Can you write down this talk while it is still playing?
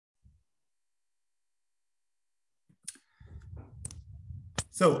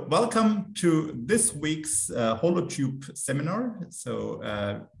So welcome to this week's HoloTube seminar. So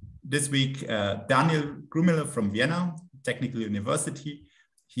this week, Daniel Grumiller from Vienna Technical University,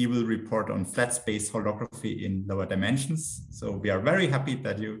 he will report on flat space holography in lower dimensions. So we are very happy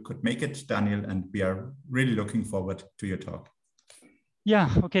that you could make it, Daniel, and we are really looking forward to your talk. Yeah,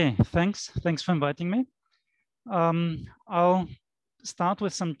 okay, thanks. Thanks for inviting me. I'll start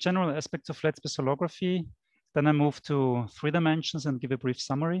with some general aspects of flat space holography. Then I move to 3 dimensions and give a brief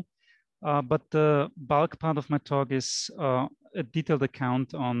summary. But the bulk part of my talk is a detailed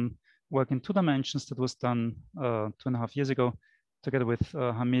account on work in 2 dimensions that was done 2.5 years ago, together with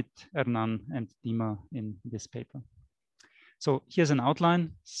Hamid, Ernan, and Dima in this paper. So here's an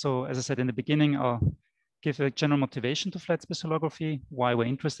outline. So as I said in the beginning, I'll give a general motivation to flat space holography, why we're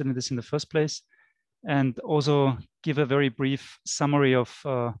interested in this in the first place, and also give a very brief summary of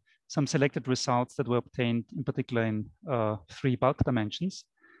some selected results that were obtained, in particular in 3 bulk dimensions.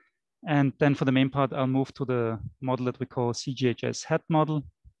 And then for the main part, I'll move to the model that we call CGHS head model,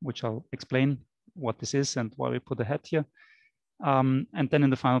 which I'll explain what this is and why we put a head here. And then in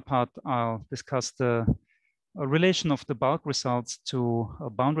the final part, I'll discuss the relation of the bulk results to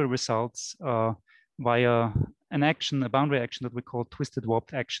boundary results via an action, a boundary action that we call twisted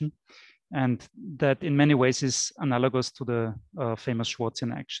warped action. And that in many ways is analogous to the famous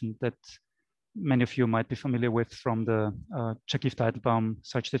Schwarzian action that many of you might be familiar with from the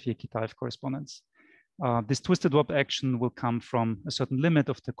Chakif-Teitelbaum-Salzsteff-Kitaev correspondence. This twisted warp action will come from a certain limit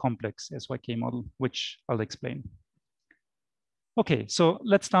of the complex SYK model, which I'll explain. Okay, so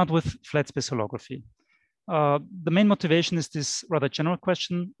let's start with flat space holography. The main motivation is this rather general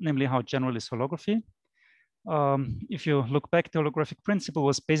question, namely how general is holography? If you look back, the holographic principle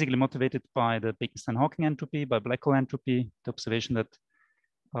was basically motivated by the Bekenstein-Hawking entropy, by black hole entropy, the observation that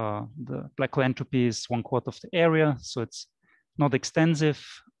the black hole entropy is 1/4 of the area, so it's not extensive,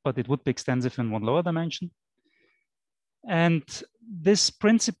 but it would be extensive in 1 lower dimension. And this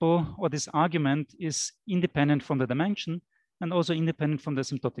principle or this argument is independent from the dimension and also independent from the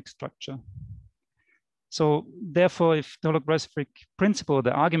asymptotic structure. So therefore, if the holographic principle,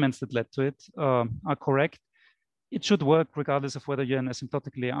 the arguments that led to it are correct, it should work regardless of whether you're in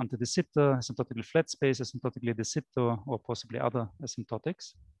asymptotically anti-de Sitter, asymptotically flat space, asymptotically de Sitter, or possibly other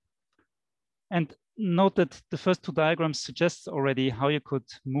asymptotics. And note that the first 2 diagrams suggest already how you could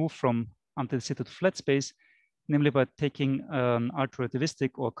move from anti-de Sitter to flat space, namely by taking an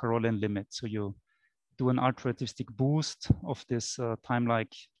ultra-relativistic or Carolian limit. So you do an ultra-relativistic boost of this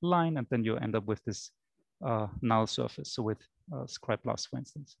time-like line, and then you end up with this null surface, so with scribe plus, for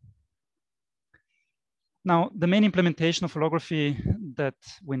instance. Now, the main implementation of holography that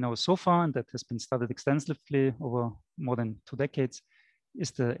we know so far and that has been studied extensively over more than 2 decades is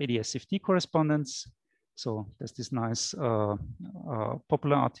the ADS-CFT correspondence. So there's this nice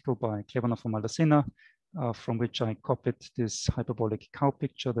popular article by Klebanov and Maldacena, from which I copied this hyperbolic cow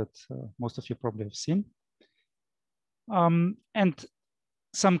picture that most of you probably have seen. And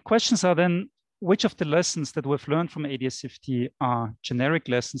some questions are then, which of the lessons that we've learned from ADS-CFT are generic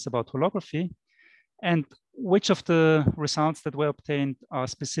lessons about holography? And which of the results that were obtained are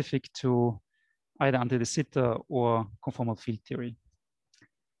specific to either anti-de Sitter or conformal field theory?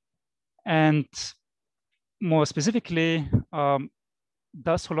 And more specifically,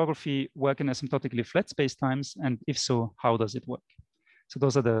 does holography work in asymptotically flat spacetimes? And if so, how does it work? So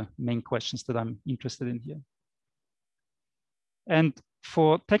those are the main questions that I'm interested in here. And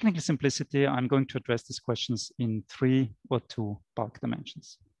for technical simplicity, I'm going to address these questions in 3 or 2 bulk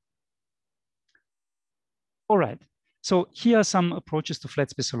dimensions. All right, so here are some approaches to flat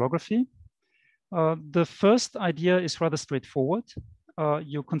space holography. The first idea is rather straightforward.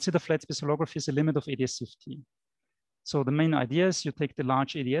 You consider flat space holography as a limit of ADS-CFT. So the main idea is you take the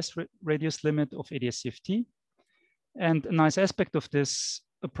large ADS radius limit of ADS-CFT. And a nice aspect of this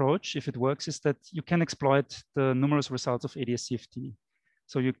approach, if it works, is that you can exploit the numerous results of ADS-CFT.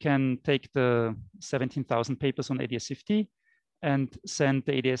 So you can take the 17,000 papers on ADS-CFT and send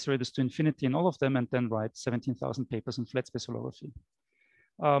the ADS radius to infinity in all of them, and then write 17,000 papers on flat space holography.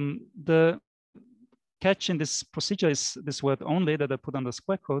 The catch in this procedure is this word only that I put under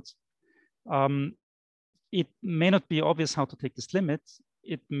square quotes. It may not be obvious how to take this limit.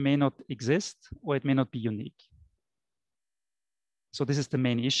 It may not exist, or it may not be unique. So this is the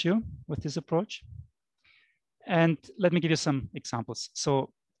main issue with this approach. And let me give you some examples.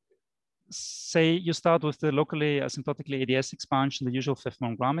 So say you start with the locally asymptotically ADS expansion, the usual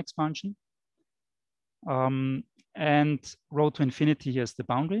Pfeffer-Gram expansion. And rho to infinity here is the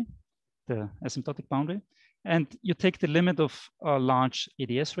boundary, the asymptotic boundary. And you take the limit of a large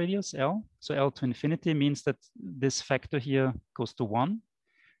ADS radius, L. So L to infinity means that this factor here goes to 1.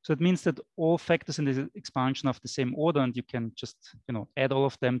 So it means that all factors in the expansion have the same order, and you can just add all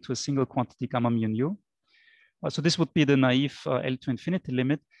of them to a single quantity gamma mu nu. So this would be the naive L to infinity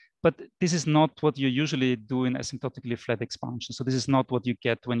limit, but this is not what you usually do in asymptotically flat expansion. So this is not what you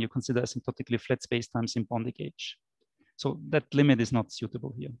get when you consider asymptotically flat spacetimes in bonding gauge. So that limit is not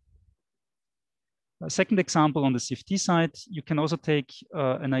suitable here. A second example on the CFT side, you can also take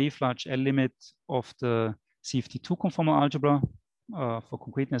a naive large L limit of the CFT2 conformal algebra. For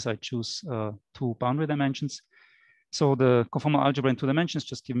concreteness, I choose 2 boundary dimensions. So the conformal algebra in 2 dimensions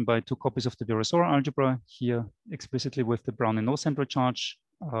just given by 2 copies of the Virasoro algebra, here explicitly with the Brownian no central charge,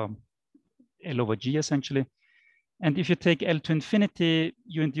 L over G essentially. And if you take L to infinity,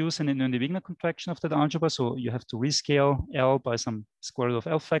 you induce an Inouye-Wigner contraction of that algebra. So you have to rescale L by some square root of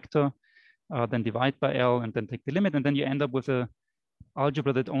L factor, then divide by L, and then take the limit. And then you end up with an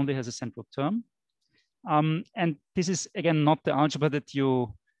algebra that only has a central term. And this is, again, not the algebra that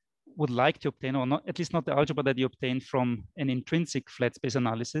you would like to obtain, or not, at least not the algebra that you obtain from an intrinsic flat space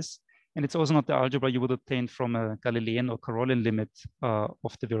analysis. And it's also not the algebra you would obtain from a Galilean or Carolean limit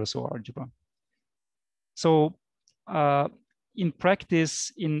of the Virasoro algebra. So in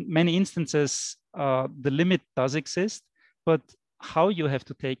practice, in many instances, the limit does exist, but how you have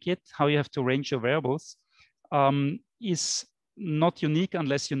to take it, how you have to arrange your variables is not unique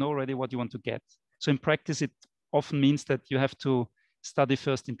unless you know already what you want to get. So in practice, it often means that you have to study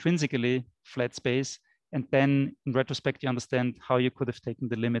first intrinsically flat space, and then in retrospect, you understand how you could have taken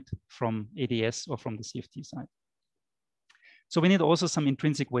the limit from ADS or from the CFT side. So we need also some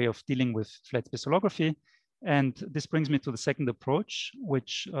intrinsic way of dealing with flat space holography. And this brings me to the second approach,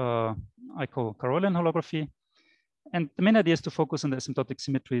 which I call Carolean holography. And the main idea is to focus on the asymptotic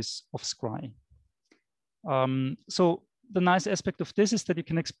symmetries of scry. So the nice aspect of this is that you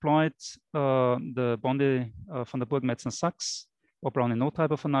can exploit the Bondi van der Burg-Metzner-Sachs or Brownian no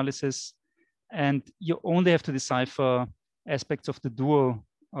type of analysis. And you only have to decipher aspects of the dual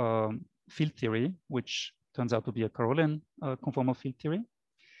field theory, which turns out to be a Carolean conformal field theory.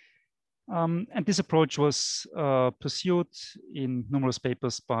 And this approach was pursued in numerous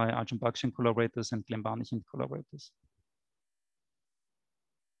papers by Arjun Bakshi and collaborators and Glenn Barnich and collaborators.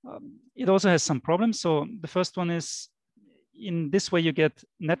 It also has some problems. So the first one is, in this way, you get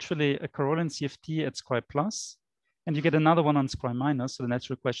naturally a Carolean CFT at scry plus, and you get another one on scry minus. So the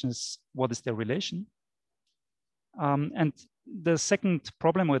natural question is, what is their relation? And the second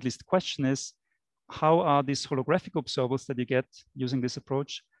problem, or at least question, is how are these holographic observables that you get using this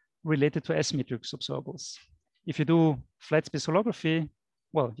approach related to S-matrix observables? If you do flat space holography,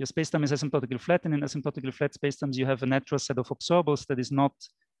 well, your spacetime is asymptotically flat, and in asymptotically flat spacetimes, you have a natural set of observables that is not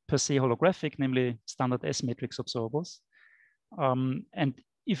per se holographic, namely standard S-matrix observables. And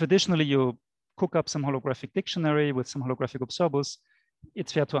if additionally you cook up some holographic dictionary with some holographic observables,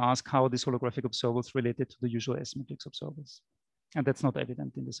 it's fair to ask how these holographic observables related to the usual S-matrix observables. And that's not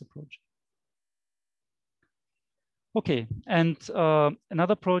evident in this approach. Okay, and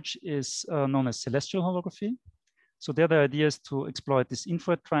another approach is known as celestial holography. So there the idea is to exploit this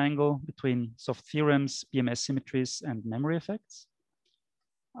infrared triangle between soft theorems, BMS symmetries, and memory effects.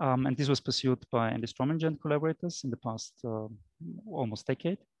 And this was pursued by Andy Strominger and collaborators in the past almost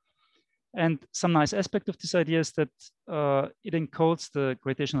decade. And some nice aspect of this idea is that it encodes the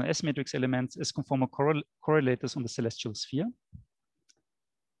gravitational S-matrix elements as conformal correlators on the celestial sphere.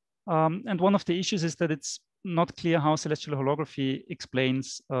 And one of the issues is that it's not clear how celestial holography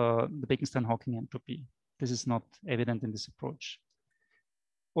explains the Bekenstein-Hawking entropy. This is not evident in this approach.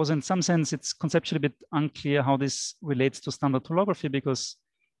 Also, in some sense, it's conceptually a bit unclear how this relates to standard holography, because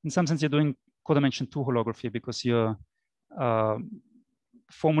in some sense, you're doing codimension 2 holography because you're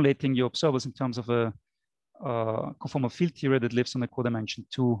formulating your observables in terms of a conformal field theory that lives on a codimension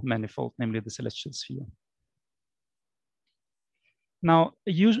 2 manifold, namely the celestial sphere. Now,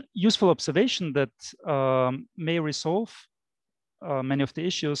 a useful observation that may resolve many of the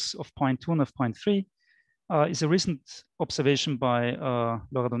issues of point 2 and of point 3 is a recent observation by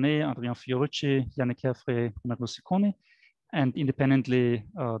Laura Donnet, Adrien Fiorucci, Yannick Herfrey, Romain Ciccone, and independently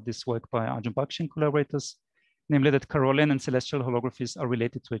this work by Arjun Bakshi and collaborators, namely that Carolean and celestial holographies are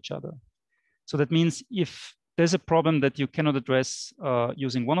related to each other. So that means if there's a problem that you cannot address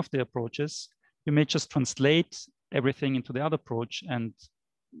using one of the approaches, you may just translate everything into the other approach, and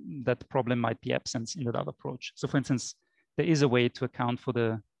that problem might be absent in that other approach. So for instance, there is a way to account for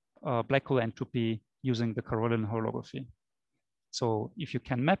the black hole entropy using the Carolean holography. So if you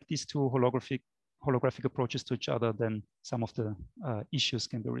can map these two holographic approaches to each other, then some of the issues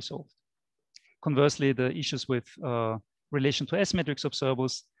can be resolved. Conversely, the issues with relation to S-matrix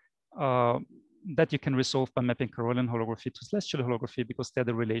observables that you can resolve by mapping Carolean holography to celestial holography, because there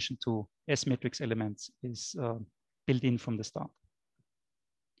the relation to S-matrix elements is built in from the start.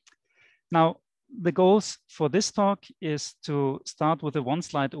 Now, the goals for this talk is to start with a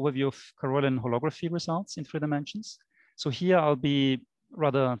one-slide overview of Carolean holography results in 3 dimensions. So here I'll be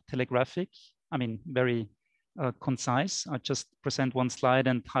rather telegraphic, I mean, very concise. I'll just present one slide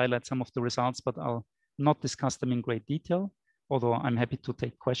and highlight some of the results, but I'll not discuss them in great detail, although I'm happy to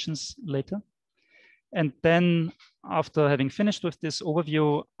take questions later. And then after having finished with this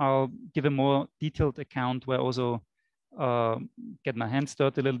overview, I'll give a more detailed account where I also get my hands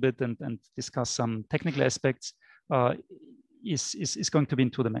dirty a little bit and discuss some technical aspects, is going to be in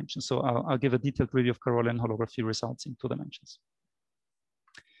 2 dimensions. So I'll give a detailed review of Carolean holography results in 2 dimensions.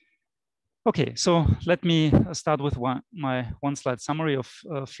 Okay, so let me start with my one-slide summary of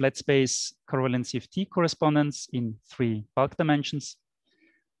flat space Carolean CFT correspondence in 3 bulk dimensions.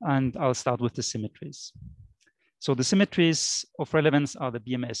 And I'll start with the symmetries. So the symmetries of relevance are the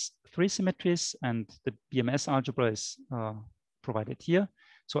BMS3 symmetries, and the BMS algebra is provided here.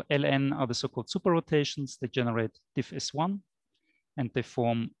 So Ln are the so-called superrotations. They generate diff S1, and they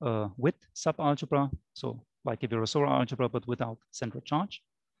form a width subalgebra, so like a Virasoro algebra, but without central charge.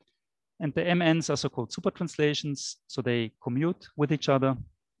 And the MNs are so-called supertranslations, so they commute with each other.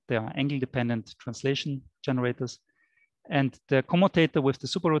 They are angle-dependent translation generators. And the commutator with the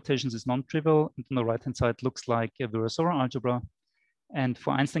superrotations is non-trivial, and on the right-hand side looks like a Virasoro algebra. And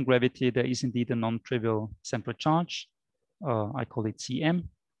for Einstein gravity, there is indeed a non-trivial central charge. I call it Cm,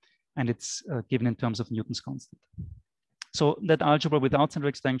 and it's given in terms of Newton's constant. So that algebra without central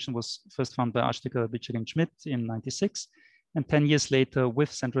extension was first found by Aschdecker, Witschek, and Schmidt in '96. And 10 years later,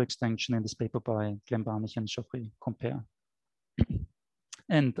 with central extension in this paper by Glenbarnich and Geoffrey Compere.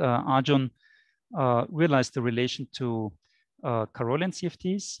 And Arjun realized the relation to Carolean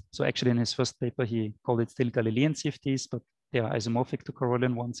CFTs. So actually in his first paper, he called it still Galilean CFTs, but they are isomorphic to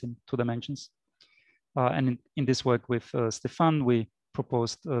Carolean ones in 2 dimensions. And in this work with Stefan, we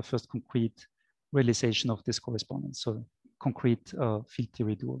proposed first concrete realization of this correspondence, so concrete field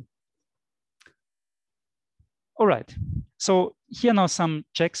theory dual. All right, so here now some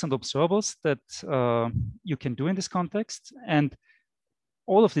checks and observables that you can do in this context. And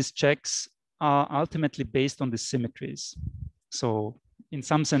all of these checks are ultimately based on the symmetries. So in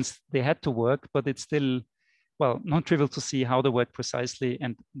some sense, they had to work, but it's still, well, not trivial to see how they work precisely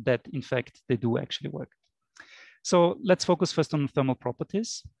and that in fact, they do actually work. So let's focus first on thermal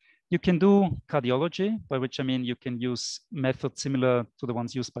properties. You can do cardiology, by which I mean you can use methods similar to the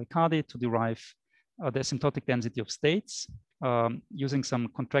ones used by Cardi to derive the asymptotic density of states using some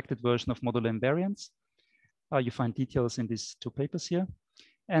contracted version of modular invariance. You find details in these 2 papers here.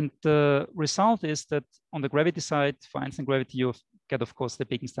 And the result is that on the gravity side, for Einstein gravity, you get, of course, the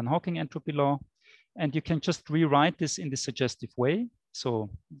Bekenstein-Hawking entropy law. And you can just rewrite this in this suggestive way. So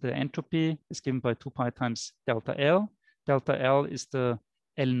the entropy is given by 2 pi times delta L. Delta L is the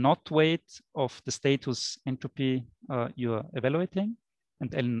L naught weight of the state whose entropy you're evaluating.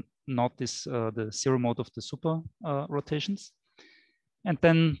 And L naught is the 0 mode of the super rotations. And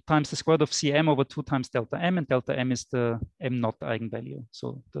then times the square root of Cm over 2 times delta M, and delta M is the M naught eigenvalue.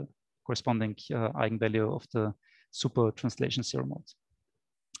 So the corresponding eigenvalue of the super translation 0 modes.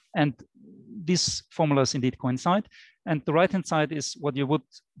 And these formulas indeed coincide. And the right-hand side is what you would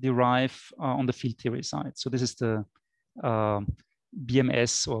derive on the field theory side. So this is the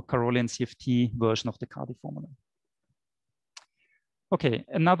BMS or Carolean CFT version of the Cardi formula. Okay,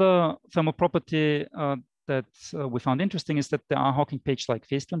 another thermal property that we found interesting is that there are Hawking-Page-like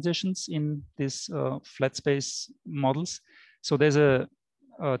phase transitions in these flat space models. So there's a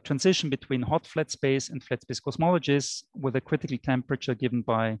transition between hot flat space and flat space cosmologies with a critical temperature given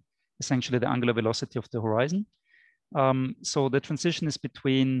by essentially the angular velocity of the horizon. So the transition is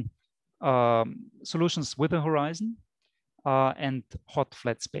between solutions with a horizon and hot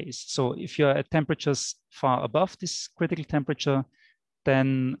flat space. So if you're at temperatures far above this critical temperature,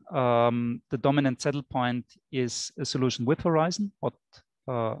 then the dominant saddle point is a solution with horizon,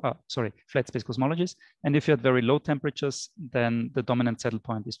 flat space cosmologies. And if you're at very low temperatures, then the dominant saddle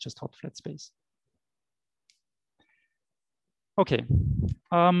point is just hot flat space. Okay,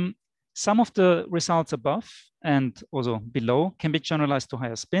 some of the results above and also below can be generalized to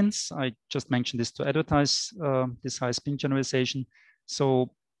higher spins. I just mentioned this to advertise this high spin generalization.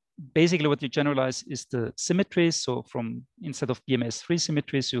 So basically what you generalize is the symmetries. So from instead of BMS3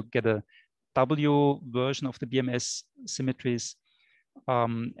 symmetries, you get a W version of the BMS symmetries.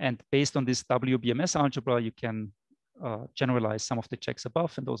 And based on this W BMS algebra, you can generalize some of the checks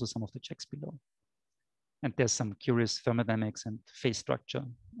above and also some of the checks below. And there's some curious thermodynamics and phase structure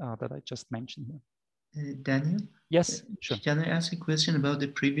that I just mentioned here. Daniel? Yes, sure. Can I ask a question about the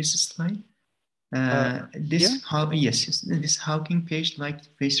previous slide? This Hawking page-like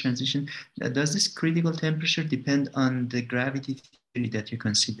phase transition, does this critical temperature depend on the gravity theory that you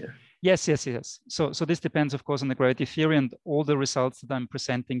consider? Yes. So this depends, of course, on the gravity theory and all the results that I'm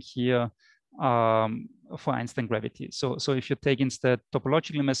presenting here for Einstein gravity. So if you take instead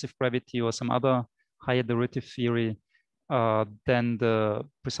topologically massive gravity or some other higher derivative theory, then the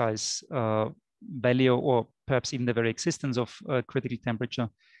precise value or perhaps even the very existence of critical temperature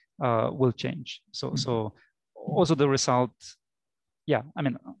will change. So also the result, yeah, I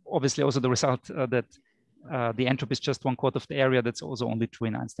mean, obviously also the result that the entropy is just 1/4 of the area, that's also only true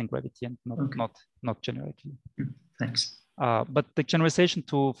in Einstein gravity and not generically. Thanks. But the generalization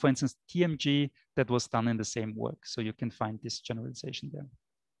to, for instance, TMG, that was done in the same work. So you can find this generalization there.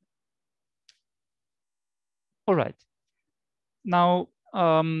 All right. Now,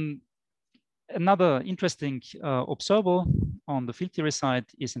 another interesting observable on the field theory side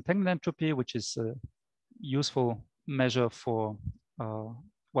is entanglement entropy, which is a useful measure for,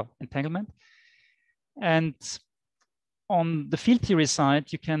 well, entanglement. And on the field theory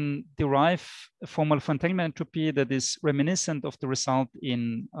side, you can derive a formula for entanglement entropy that is reminiscent of the result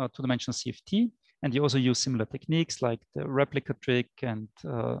in two-dimensional CFT. And you also use similar techniques like the replica trick and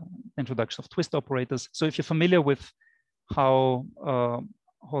introduction of twist operators. So if you're familiar with how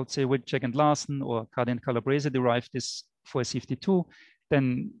Holtze, Wilczek, and Larsen or Cardi and Calabrese derived this for a CFT2,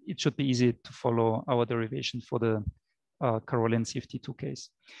 then it should be easy to follow our derivation for the Carolean CFT2 case.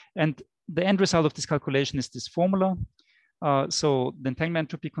 And the end result of this calculation is this formula. So the entanglement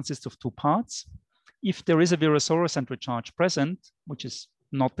entropy consists of two parts. If there is a Virasoro-central charge present, which is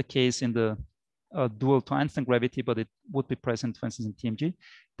not the case in the dual to Einstein gravity, but it would be present, for instance, in TMG,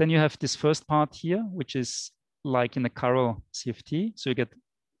 then you have this first part here, which is like in the Carol CFT. So you get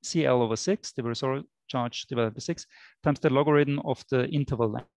CL/6, the Virasoro charge divided by 6, times the logarithm of the interval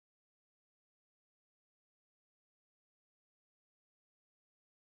length.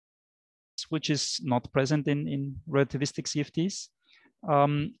 Which is not present in relativistic CFTs.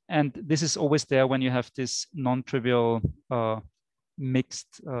 And this is always there when you have this non-trivial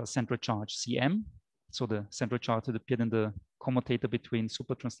mixed central charge CM. So the central charge that appeared in the commutator between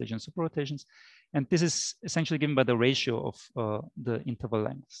supertranslation and superrotations. And this is essentially given by the ratio of the interval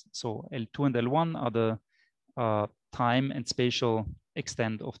lengths. So L2 and L1 are the time and spatial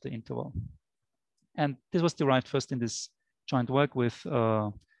extent of the interval. And this was derived first in this joint work with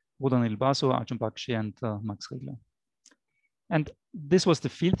Rudan Ilbaso, Arjun Bakshi, and Max Riegler. And this was the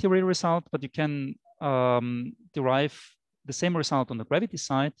field theory result, but you can derive the same result on the gravity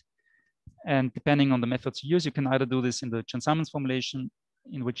side. And depending on the methods you use, you can either do this in the Chern-Simons formulation,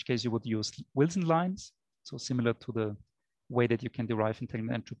 in which case you would use Wilson lines. So similar to the way that you can derive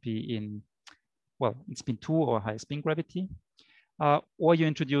entanglement entropy in, well, in spin 2 or high spin gravity. Or you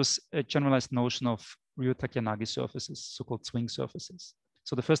introduce a generalized notion of Ryu-Takeyanagi surfaces, so-called swing surfaces.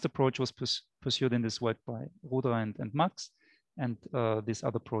 So the first approach was pursued in this work by Ruda and Max, and these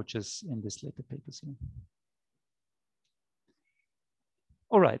other approaches in this later papers here.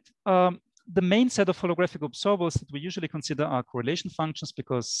 All right. The main set of holographic observables that we usually consider are correlation functions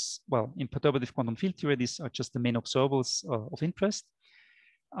because, well, in perturbative quantum field theory, these are just the main observables of interest.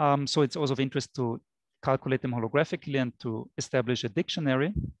 So it's also of interest to calculate them holographically and to establish a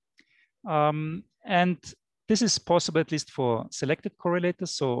dictionary. And this is possible at least for selected correlators.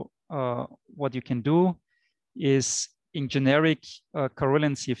 So what you can do is in generic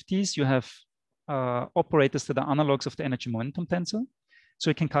Carolean CFTs, you have operators that are analogs of the energy momentum tensor. So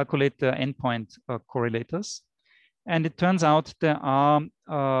you can calculate the endpoint correlators. And it turns out there are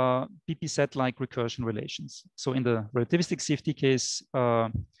BP-set-like recursion relations. So in the relativistic CFT case,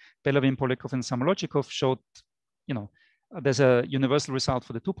 Belavin, Polyakov, and Samologikov showed, you know, there's a universal result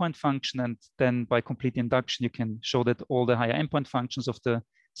for the two-point function. And then by complete induction, you can show that all the higher endpoint functions of the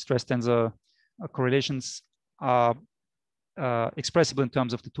stress tensor correlations are expressible in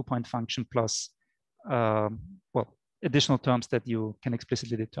terms of the two-point function plus, well, additional terms that you can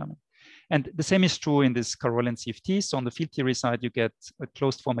explicitly determine. And the same is true in this Carolean CFT. So on the field theory side, you get a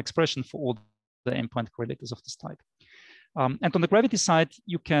closed form expression for all the endpoint correlators of this type. And on the gravity side,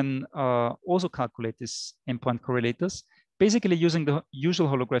 you can also calculate these endpoint correlators, basically using the usual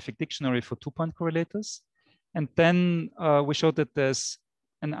holographic dictionary for two-point correlators. And then we showed that there's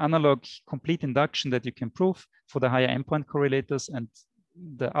an analog complete induction that you can prove for the higher endpoint correlators. And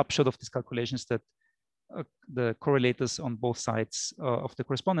the upshot of this calculation is that the correlators on both sides of the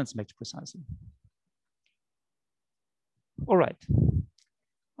correspondence match precisely. All right.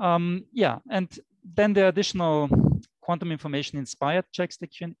 Yeah, and Then there are additional quantum information inspired checks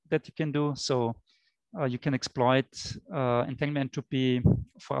that you can do. So you can exploit entanglement entropy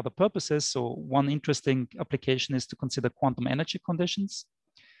for other purposes. So one interesting application is to consider quantum energy conditions.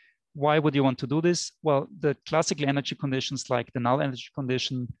 Why would you want to do this? Well, the classical energy conditions like the null energy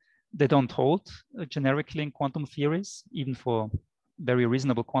condition, they don't hold generically in quantum theories, even for very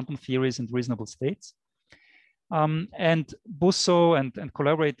reasonable quantum theories and reasonable states. And Busso and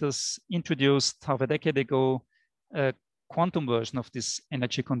collaborators introduced half a decade ago a quantum version of this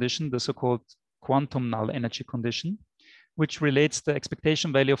energy condition, the so-called quantum null energy condition, which relates the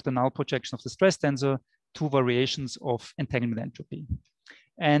expectation value of the null projection of the stress tensor to variations of entanglement entropy.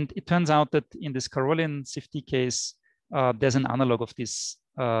 And it turns out that in this Carolean CFT case, there's an analog of this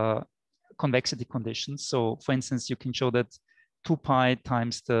convexity condition. So for instance, you can show that 2 pi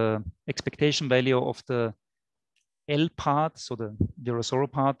times the expectation value of the L part, so the Virasoro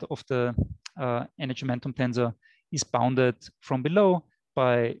part of the energy momentum tensor, is bounded from below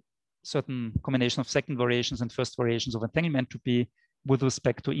by certain combination of second variations and first variations of entanglement entropy with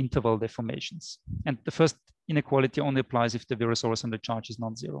respect to interval deformations. And the first inequality only applies if the Virasoro central charge is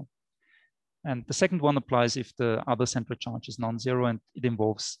non-zero. And the second one applies if the other central charge is non-zero, and it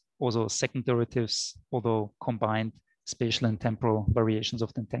involves also second derivatives, although combined spatial and temporal variations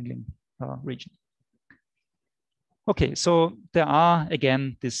of the entangling region. Okay, so there are,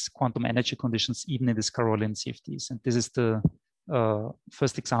 again, these quantum energy conditions even in these Carolean CFTs. And this is the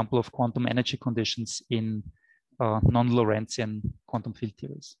first example of quantum energy conditions in non-Lorentzian quantum field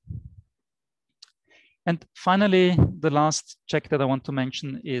theories. And finally, the last check that I want to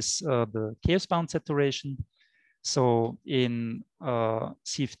mention is the chaos-bound saturation. So in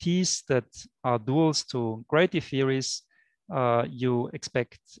CFTs that are duals to gravity theories, you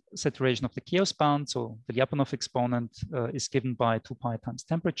expect saturation of the chaos bound. So the Lyapunov exponent is given by 2 pi times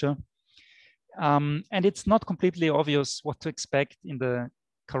temperature. And it's not completely obvious what to expect in the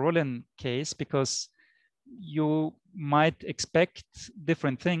Carolean case, because you might expect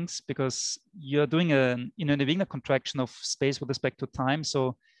different things because you're doing an Wiener contraction of space with respect to time.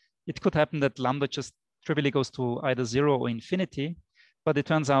 So it could happen that lambda just trivially goes to either 0 or infinity, but it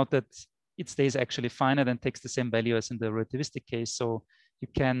turns out that it stays actually finite and takes the same value as in the relativistic case. So you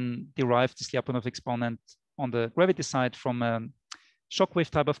can derive this Lyapunov exponent on the gravity side from a shockwave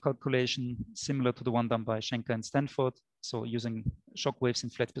type of calculation, similar to the one done by Schenker and Stanford. So using shockwaves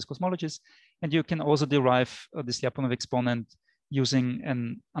in flat space cosmologies. And you can also derive this Lyapunov exponent using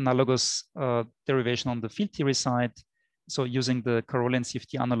an analogous derivation on the field theory side. So using the Carolean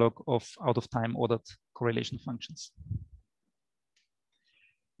CFT analog of out of time ordered correlation functions.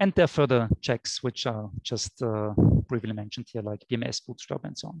 And there are further checks, which are just briefly mentioned here, like BMS, bootstrap,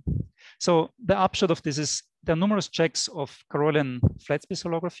 and so on. So the upshot of this is there are numerous checks of Carolean flat space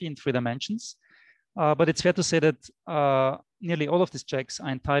holography in 3 dimensions. But it's fair to say that nearly all of these checks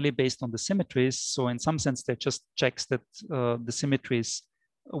are entirely based on the symmetries. So in some sense, they're just checks that the symmetries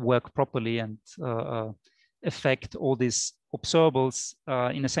work properly and affect all these observables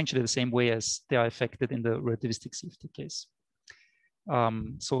in essentially the same way as they are affected in the relativistic CFT case.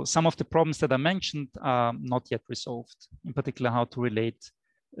 So some of the problems that I mentioned are not yet resolved, in particular how to relate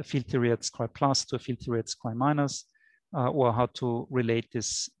a field theory at square plus to a field theory at square minus, or how to relate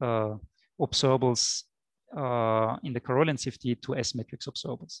this observables in the Carolean CFT to S-matrix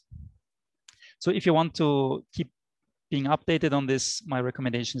observables. So if you want to keep being updated on this, my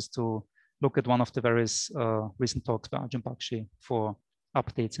recommendation is to look at one of the various recent talks by Arjun Bakshi for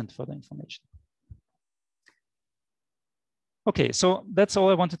updates and further information. Okay, so that's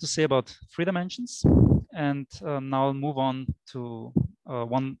all I wanted to say about 3 dimensions. And now I'll move on to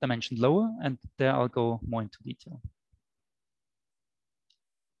 1 dimension lower, and there I'll go more into detail.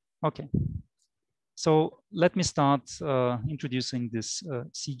 Okay, so let me start introducing this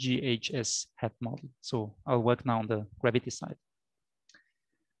CGHS hat model. So I'll work now on the gravity side.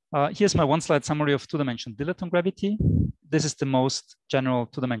 Here's my 1-slide summary of 2-dimensional dilaton gravity. This is the most general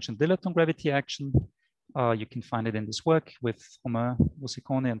 2-dimensional dilaton gravity action. You can find it in this work with Romain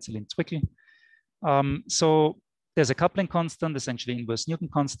Vosicone and Céline Zwickl. So there's a coupling constant, essentially inverse Newton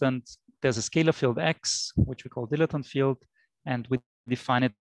constant. There's a scalar field X, which we call dilaton field, and we define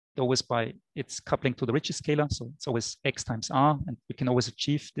it always by its coupling to the Ricci scalar. So it's always X times R, and we can always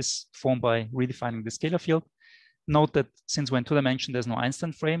achieve this form by redefining the scalar field. Note that since we're in 2 dimension, there's no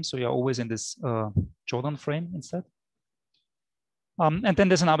Einstein frame, so you're always in this Jordan frame instead. And then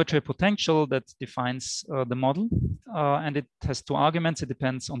there's an arbitrary potential that defines the model, and it has 2 arguments. It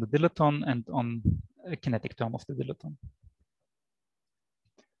depends on the dilaton and on a kinetic term of the dilaton.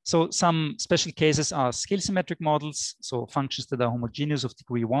 So some special cases are scale symmetric models, so functions that are homogeneous of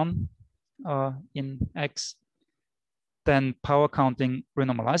degree 1. in X. Then power counting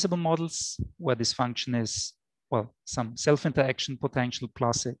renormalizable models, where this function is, well, some self-interaction potential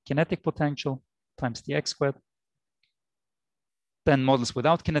plus a kinetic potential times the X squared. Then models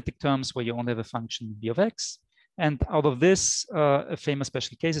without kinetic terms, where you only have a function b of x. And out of this, a famous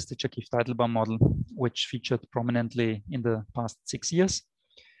special case is the Chakif-Teitelbaum model, which featured prominently in the past 6 years.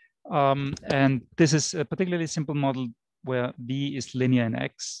 And this is a particularly simple model where v is linear in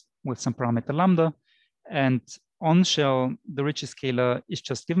x with some parameter lambda. And on shell, the Ricci scalar is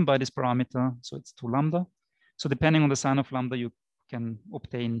just given by this parameter, so it's 2 lambda. So depending on the sign of lambda, you can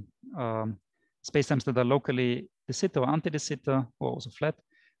obtain spacetimes that are locally de Sitter or anti-de Sitter, or also flat.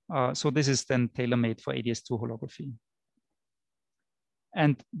 So this is then tailor-made for ADS2 holography.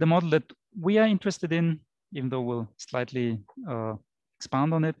 And the model that we are interested in, even though we'll slightly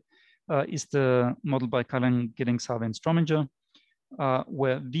expand on it, is the model by Cullen, Giddings, Harvey, and Strominger,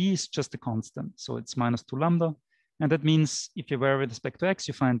 where v is just a constant. So it's minus 2 lambda. And that means if you vary with respect to x,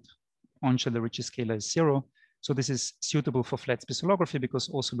 you find on shell the Ricci scalar is 0. So this is suitable for flat space holography because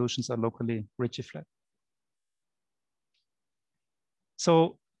all solutions are locally Ricci flat.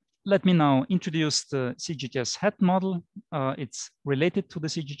 So let me now introduce the CGJS hat model. It's related to the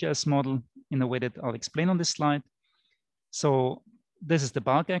CGJS model in a way that I'll explain on this slide. So this is the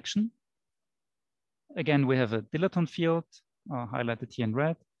bulk action. Again, we have a dilaton field highlighted here in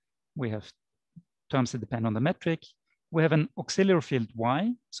red. We have terms that depend on the metric. We have an auxiliary field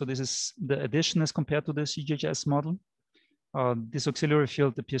y. So this is the addition as compared to the CGJS model. This auxiliary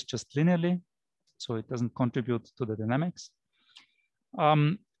field appears just linearly, so it doesn't contribute to the dynamics.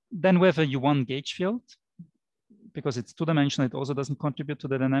 Then we have a U1 gauge field. Because it's 2-dimensional, it also doesn't contribute to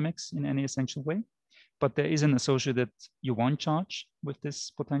the dynamics in any essential way. But there is an associated U1 charge with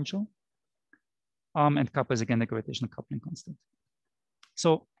this potential. And kappa is again the gravitational coupling constant.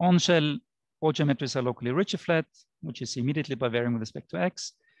 So on shell, all geometries are locally Ricci flat, which you see immediately by varying with respect to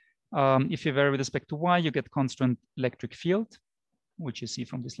x. If you vary with respect to y, you get constant electric field, which you see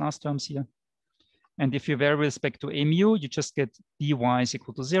from these last terms here. And if you vary with respect to a mu, you just get dy is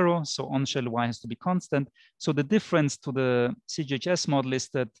equal to 0. So on shell y has to be constant. So the difference to the CGHS model is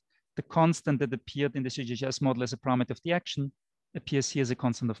that the constant that appeared in the CGHS model as a parameter of the action appears here as a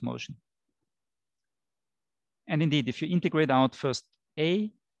constant of motion. And indeed, if you integrate out first a,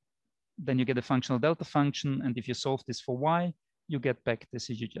 then you get a functional delta function. And if you solve this for y, you get back the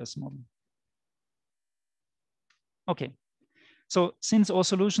CGJS model. Okay, so since all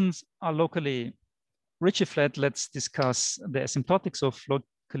solutions are locally Ricci flat, let's discuss the asymptotics of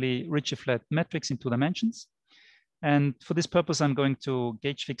locally Ricci flat metrics in 2 dimensions. And for this purpose, I'm going to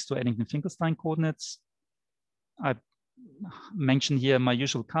gauge fix to Eddington-Finkelstein coordinates. I mentioned here my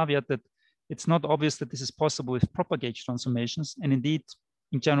usual caveat that it's not obvious that this is possible with proper gauge transformations. And indeed,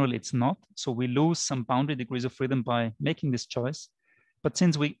 in general, it's not. So we lose some boundary degrees of freedom by making this choice. But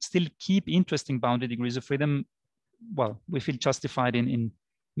since we still keep interesting boundary degrees of freedom, well, we feel justified in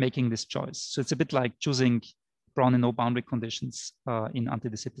making this choice. So it's a bit like choosing Brown and no boundary conditions in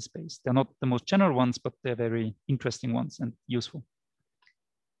anti-de Sitter space. They're not the most general ones, but they're very interesting ones and useful.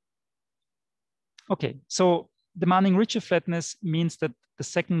 Okay, so demanding Ricci flatness means that the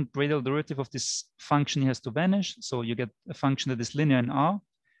second radial derivative of this function has to vanish. So you get a function that is linear in R,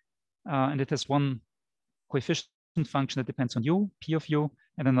 and it has one coefficient function that depends on U, P of U,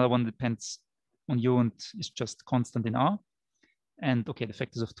 and another one depends on U and is just constant in R. And okay, the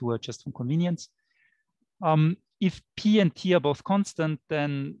factors of 2 are just from convenience. If P and T are both constant,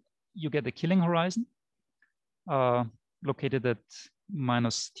 then you get a killing horizon located at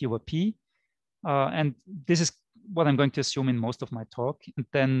minus T over P. And this is what I'm going to assume in most of my talk. And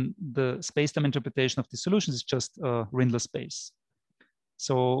then the space-time interpretation of the solutions is just a Rindler space.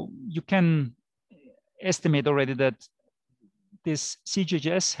 So you can estimate already that this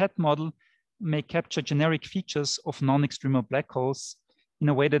CGJS hat model may capture generic features of non-extremal black holes in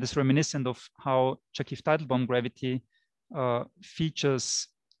a way that is reminiscent of how Chakif-Teitelbaum gravity features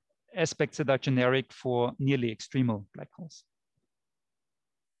aspects that are generic for nearly extremal black holes.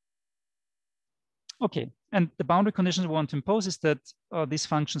 Okay, and the boundary conditions we want to impose is that these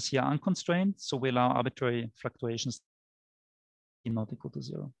functions here are unconstrained, so we allow arbitrary fluctuations not equal to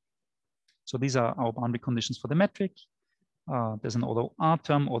 0. So these are our boundary conditions for the metric. There's an order R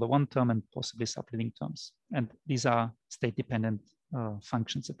term, order 1 term, and possibly subleading terms. And these are state-dependent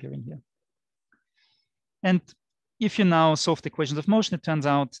functions appearing here. And if you now solve the equations of motion, it turns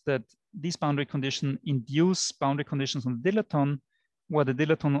out that these boundary conditions induce boundary conditions on the dilaton, where the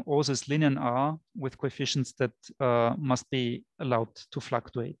dilaton also is linear in R with coefficients that must be allowed to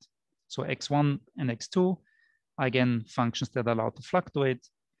fluctuate. So x1 and x2 are again functions that are allowed to fluctuate.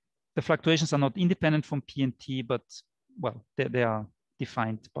 The fluctuations are not independent from P and T, but well, they are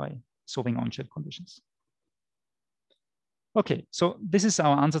defined by solving on-shell conditions. Okay, so this is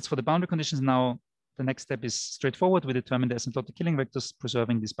our answers for the boundary conditions. Now, the next step is straightforward. We determine the asymptotic killing vectors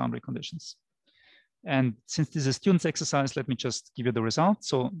preserving these boundary conditions. And since this is a student's exercise, let me just give you the result.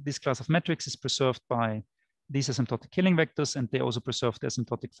 So this class of metrics is preserved by these asymptotic killing vectors, and they also preserve the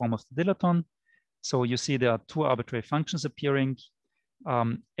asymptotic form of the dilaton. So you see there are two arbitrary functions appearing,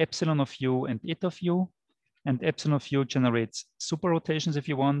 epsilon of u and eta of u. And epsilon of u generates super rotations if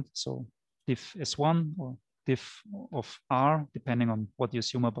you want. So diff S1 or diff of R, depending on what you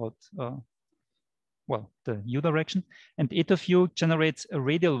assume about well, the u direction. And eta of u generates a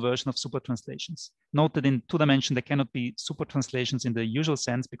radial version of super translations. Note that in 2 dimension, there cannot be super translations in the usual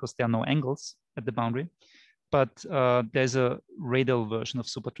sense because there are no angles at the boundary. But there's a radial version of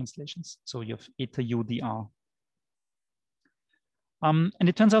super translations. So you have eta u dr. And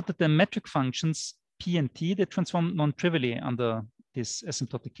it turns out that the metric functions P and T, they transform non-trivially under these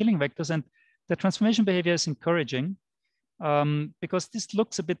asymptotic killing vectors. And the transformation behavior is encouraging because this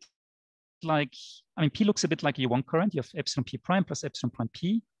looks a bit like, I mean, P looks a bit like a U1 current. You have epsilon P prime plus epsilon prime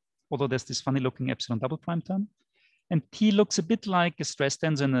P, although there's this funny looking epsilon double prime term. And T looks a bit like a stress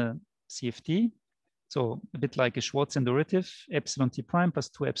tensor in a CFT. So a bit like a Schwarzian derivative, epsilon T prime plus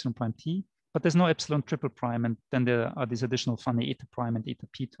 2 epsilon prime T, but there's no epsilon triple prime. And then there are these additional funny eta prime and eta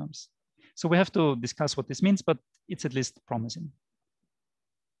P terms. So we have to discuss what this means, but it's at least promising.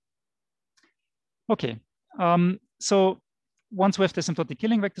 Okay, so once we have the asymptotic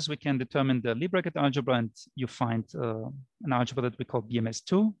killing vectors, we can determine the Lie bracket algebra, and you find an algebra that we call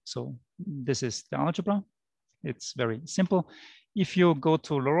BMS2. So this is the algebra. It's very simple. If you go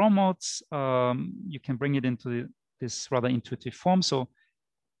to Laurent modes, you can bring it into this rather intuitive form. So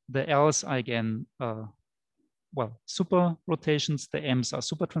the L's are again, well, super rotations, the M's are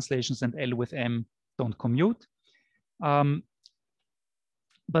super translations, and L with M don't commute.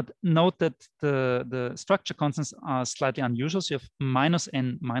 But note that the structure constants are slightly unusual. So you have minus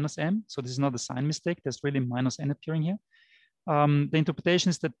N minus M. So this is not a sign mistake. There's really minus N appearing here. The interpretation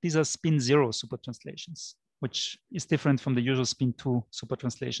is that these are spin 0 super translations, which is different from the usual spin 2 super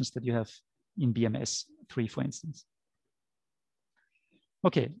translations that you have in BMS 3, for instance.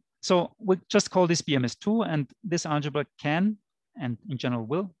 Okay, so we'll just call this BMS 2, and this algebra can, and in general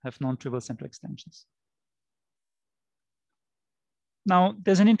will, have non-trivial center extensions. Now,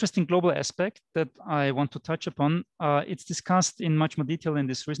 there's an interesting global aspect that I want to touch upon. It's discussed in much more detail in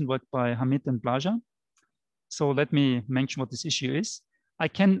this recent work by Hamid and Blaja. So let me mention what this issue is. I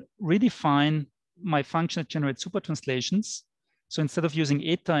can redefine my function that generates super translations. So instead of using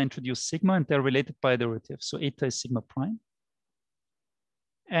eta, I introduce sigma, and they're related by a derivative. So eta is sigma prime.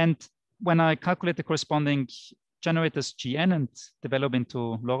 And when I calculate the corresponding generators Gn and develop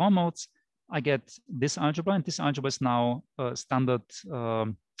into Laurent modes, I get this algebra, and this algebra is now standard,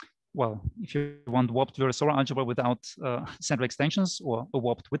 well, if you want warped Virasoro algebra without center extensions, or a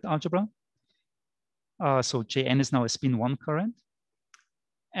warped width algebra. So Jn is now a spin 1 current.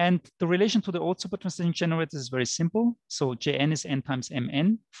 And the relation to the old super translation generator is very simple. So Jn is n times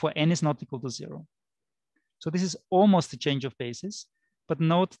mn for n is not equal to 0. So this is almost a change of basis, but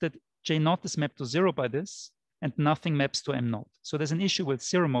note that J0 is mapped to 0 by this, and nothing maps to m0. So there's an issue with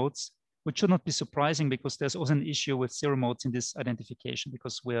 0 modes, which should not be surprising because there's also an issue with 0 modes in this identification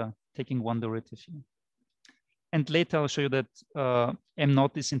because we're taking one derivative here. And later I'll show you that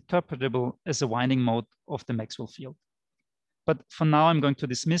M0 is interpretable as a winding mode of the Maxwell field. But for now, I'm going to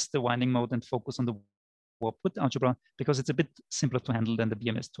dismiss the winding mode and focus on the warped width algebra because it's a bit simpler to handle than the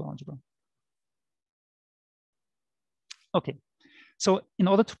BMS2 algebra. Okay, so in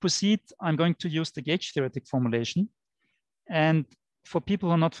order to proceed, I'm going to use the gauge theoretic formulation. And for people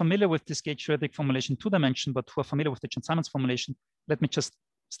who are not familiar with this gauge theoretic formulation 2 dimension, but who are familiar with the Chern-Simons formulation, let me just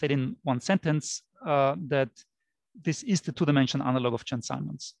state in one sentence that this is the 2 dimension analog of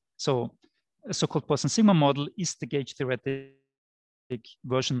Chern-Simons. So a so-called Poisson sigma model is the gauge theoretic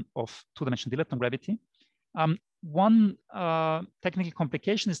version of 2 dimension dilaton gravity. One technical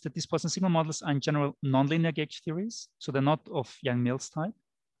complication is that these Poisson sigma models are in general nonlinear gauge theories. So they're not of Yang-Mills type.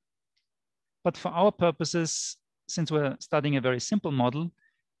 But for our purposes, since we're studying a very simple model,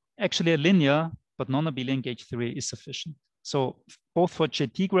 actually a linear but non-abelian gauge theory is sufficient. So both for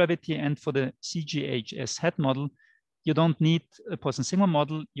JT gravity and for the CGHS head model, you don't need a Poisson sigma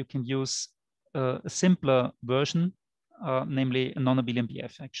model. You can use a simpler version, namely a non-abelian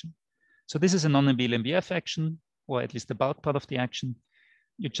BF action. So this is a non-abelian BF action, or at least the bulk part of the action.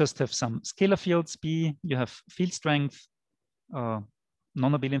 You just have some scalar fields B, you have field strength,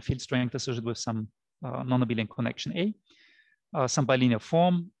 non-abelian field strength associated with some non-abelian connection A. some bilinear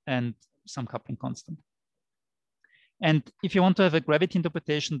form, and some coupling constant. And if you want to have a gravity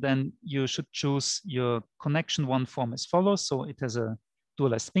interpretation, then you should choose your connection one form as follows. So it has a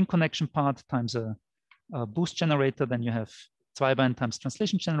dualized spin connection part times a boost generator. Then you have Zweibein times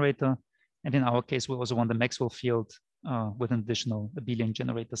translation generator. And in our case, we also want the Maxwell field with an additional abelian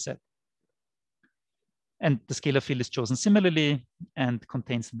generator set. And the scalar field is chosen similarly and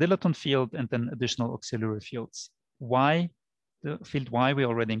contains the dilaton field and then additional auxiliary fields. Y, the field Y we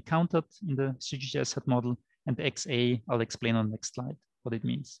already encountered in the CGJS head model. And XA, I'll explain on the next slide what it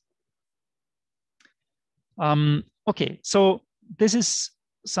means. Okay, so this is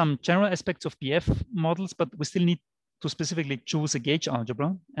some general aspects of BF models, but we still need to specifically choose a gauge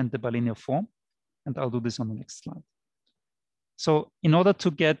algebra and the bilinear form. And I'll do this on the next slide. So in order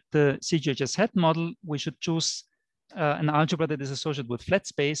to get the CGHS head model, we should choose an algebra that is associated with flat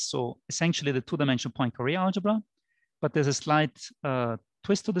space. So essentially the two-dimensional Poincare algebra, but there's a slight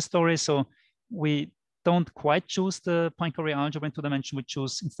twist to the story. So we don't quite choose the Poincare algebra in two dimension. We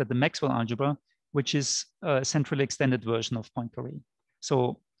choose instead the Maxwell algebra, which is a centrally extended version of Poincare.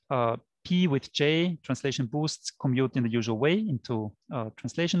 So P with J, translation boosts, commute in the usual way into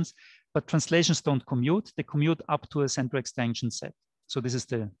translations, but translations don't commute. They commute up to a central extension set. So this is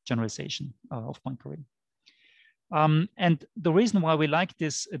the generalization of Poincare. And the reason why we like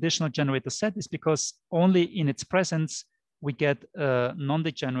this additional generator set is because only in its presence we get a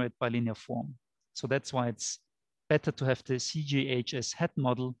non-degenerate bilinear form. So that's why it's better to have the CGHS head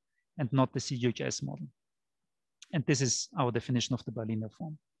model and not the CGHS model. And this is our definition of the bilinear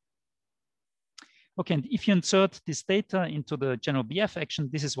form. Okay, and if you insert this data into the general BF action,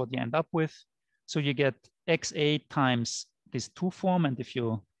 this is what you end up with. So you get XA times this 2 form, and if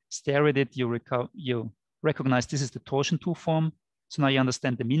you stare at it, you recognize this is the torsion 2 form. So now you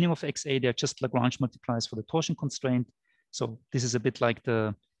understand the meaning of XA. They're just Lagrange multipliers for the torsion constraint. So this is a bit like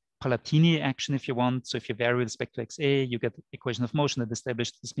the Palatini action if you want. So if you vary with respect to XA, you get equation of motion that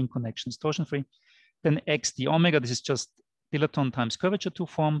establishes the spin connection is torsion free. Then X d omega, this is just dilaton times curvature 2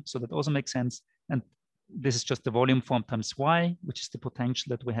 form. So that also makes sense. And this is just the volume form times Y, which is the potential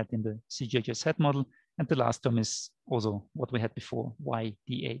that we had in the CGHS head model. And the last term is also what we had before, Y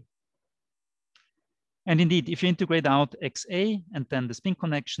dA. And indeed, if you integrate out XA and then the spin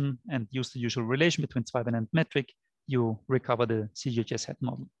connection and use the usual relation between Zweibein and metric, you recover the CGHS head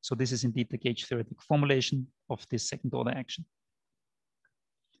model. So this is indeed the gauge theoretic formulation of this second order action.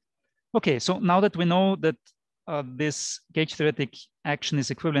 Okay, so now that we know that this gauge theoretic action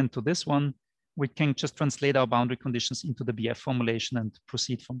is equivalent to this one, we can just translate our boundary conditions into the BF formulation and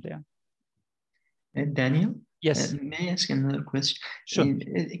proceed from there. Daniel? Yes. May I ask another question? Sure.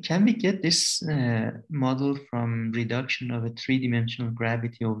 Can we get this model from reduction of a three-dimensional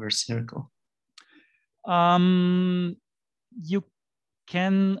gravity over a circle? You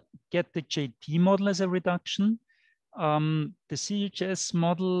can get the JT model as a reduction. The CGHS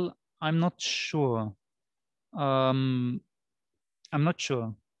model, I'm not sure. I'm not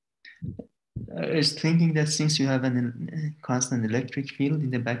sure. I was thinking that since you have a constant electric field in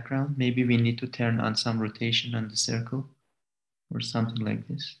the background, maybe we need to turn on some rotation on the circle or something like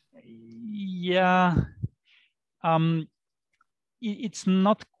this. Yeah. It's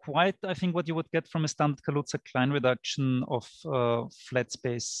not quite, I think, what you would get from a standard Kaluza-Klein reduction of flat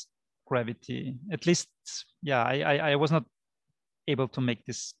space gravity. At least, yeah, I was not able to make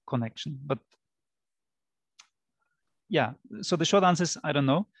this connection. But yeah, so the short answer is I don't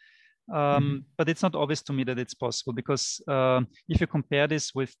know. But it's not obvious to me that it's possible because if you compare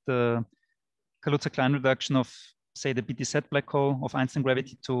this with the Kaluza-Klein reduction of, say, the BTZ black hole of Einstein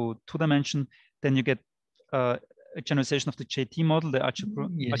gravity to 2-dimension, then you get a generalization of the JT model, the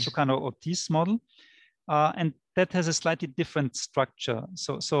Achukano-Ortiz model. And that has a slightly different structure.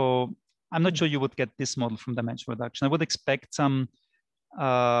 So I'm not sure you would get this model from dimension reduction. I would expect some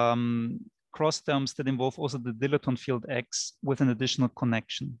cross terms that involve also the dilaton field X with an additional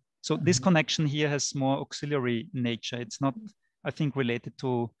connection. So this connection here has more auxiliary nature. It's not, I think, related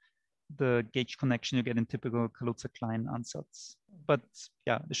to the gauge connection you get in typical Kaluza-Klein ansatz. But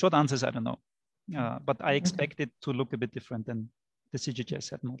yeah, the short answer is I don't know. But I expect it to look a bit different than the CGHS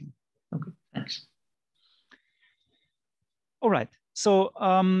head model. Okay, thanks. All right. So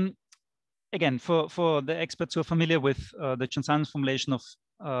again, for the experts who are familiar with the Chern-Simons formulation of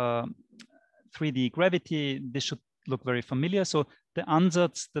 3D gravity, this should look very familiar. So the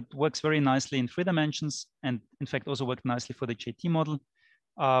ansatz that works very nicely in 3 dimensions and in fact also worked nicely for the JT model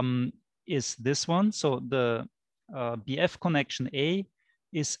is this one. So the BF connection A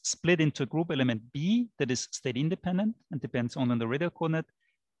is split into a group element B that is state independent and depends only on the radial coordinate,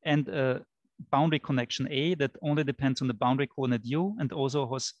 and a boundary connection A that only depends on the boundary coordinate U and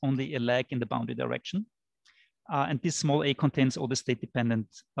also has only a lag in the boundary direction. And this small a contains all the state-dependent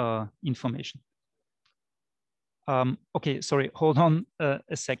information. Okay, sorry, hold on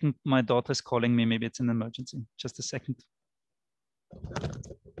a second. My daughter's calling me. Maybe it's an emergency. Just a second.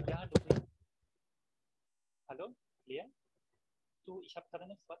 Ja, hallo. Hallo, Lea? Du, ich habe gerade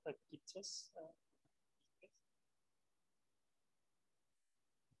einen Vortrag. Gibt es?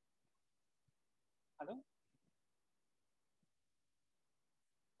 Hallo?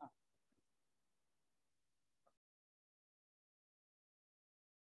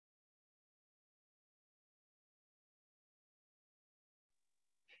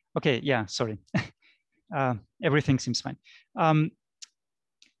 Okay, yeah, sorry. Everything seems fine.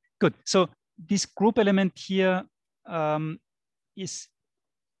 Good. So this group element here is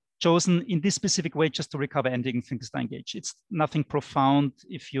chosen in this specific way just to recover ending Finkelstein gauge. It's nothing profound.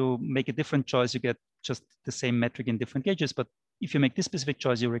 If you make a different choice, you get just the same metric in different gauges. But if you make this specific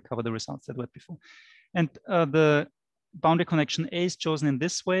choice, you recover the results that were before. And the boundary connection A is chosen in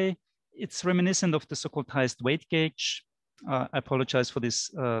this way. It's reminiscent of the so-called highest weight gauge. I apologize for this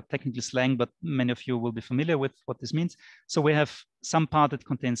technical slang, but many of you will be familiar with what this means. So we have some part that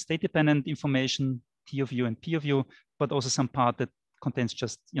contains state-dependent information, T of U and P of U, but also some part that contains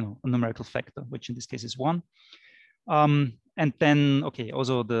just, you know, a numerical factor, which in this case is 1. And then, okay,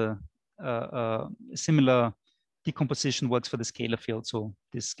 also the similar decomposition works for the scalar field. So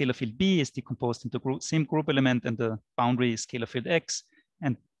this scalar field B is decomposed into same group element and the boundary scalar field X.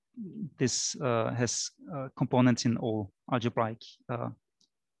 And this has components in all algebraic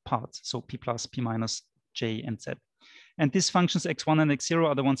parts. So P plus, P minus, J, and Z. And these functions X1 and X0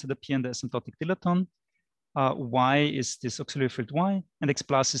 are the ones that appear in the asymptotic dilaton. Y is this auxiliary field Y, and X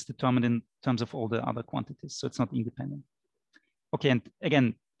plus is determined in terms of all the other quantities. So it's not independent. Okay, and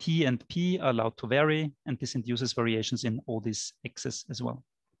again, T and P are allowed to vary, and this induces variations in all these X's as well.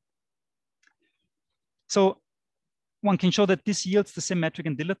 So one can show that this yields the same metric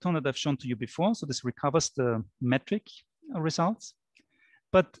in dilaton that I've shown to you before. So this recovers the metric results.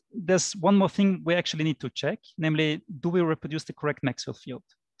 But there's one more thing we actually need to check, namely, do we reproduce the correct Maxwell field?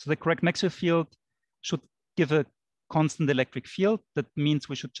 So the correct Maxwell field should give a constant electric field. That means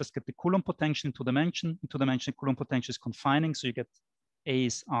we should just get the Coulomb potential in 2 dimension. In 2 dimension, Coulomb potential is confining, so you get A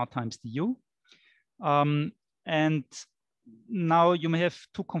is R times du. And now you may have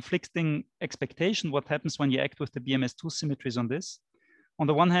 2 conflicting expectations. What happens when you act with the BMS2 symmetries on this? On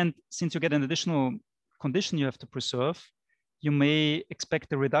the one hand, since you get an additional condition you have to preserve, you may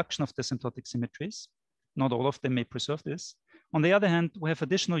expect a reduction of the asymptotic symmetries. Not all of them may preserve this. On the other hand, we have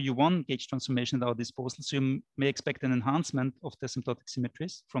additional U1 gauge transformation at our disposal, so you may expect an enhancement of the asymptotic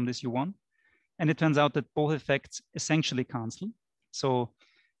symmetries from this U1. And it turns out that both effects essentially cancel. So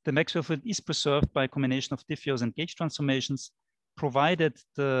the Maxwell field is preserved by a combination of diffeos and gauge transformations, provided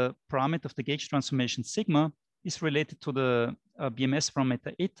the parameter of the gauge transformation sigma is related to the BMS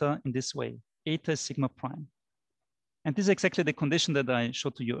parameter eta in this way. Eta is sigma prime. And this is exactly the condition that I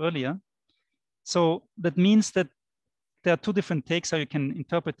showed to you earlier. So that means that there are 2 different takes how you can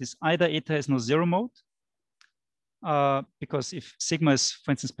interpret this. Either eta has no zero mode, because if sigma is, for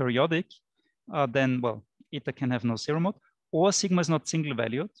instance, periodic, then, well, eta can have no zero mode, or sigma is not single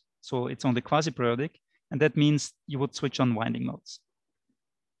valued, so it's only quasi-periodic, and that means you would switch on winding modes.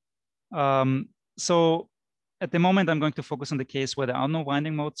 So at the moment, I'm going to focus on the case where there are no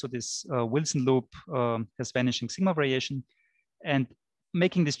winding modes. So this Wilson loop has vanishing sigma variation, and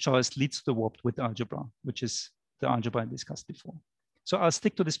making this choice leads to the warped width algebra, which is the algebra I discussed before. So I'll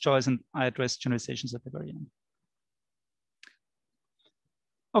stick to this choice and I address generalizations at the very end.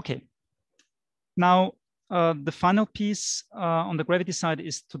 Okay. Now, the final piece on the gravity side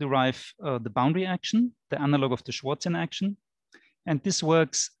is to derive the boundary action, the analog of the Schwarzian action. And this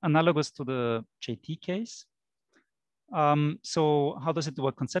works analogous to the JT case. So how does it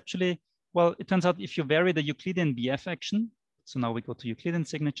work conceptually? Well, it turns out if you vary the Euclidean BF action, so now we go to Euclidean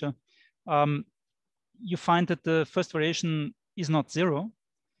signature, you find that the first variation is not 0.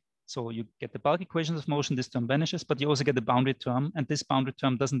 So you get the bulk equations of motion, this term vanishes, but you also get the boundary term, and this boundary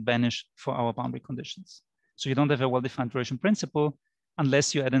term doesn't vanish for our boundary conditions. So you don't have a well-defined variation principle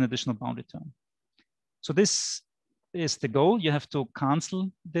unless you add an additional boundary term. So this is the goal. You have to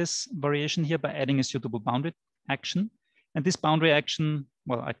cancel this variation here by adding a suitable boundary action. And this boundary action,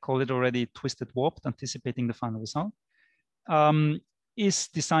 well, I call it already twisted warped, anticipating the final result, is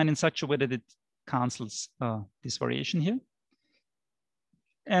designed in such a way that it cancels this variation here.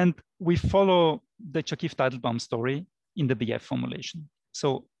 And we follow the Chakif-Teitelbaum story in the BF formulation.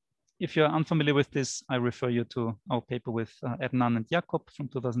 So if you're unfamiliar with this, I refer you to our paper with Ernan and Jakob from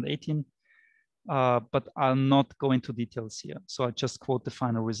 2018. but I'll not go into details here. So I'll just quote the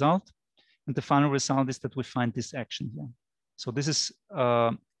final result. And the final result is that we find this action here. So this is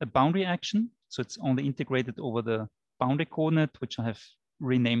a boundary action. So it's only integrated over the boundary coordinate, which I have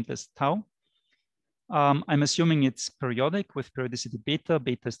renamed as tau. I'm assuming it's periodic with periodicity beta.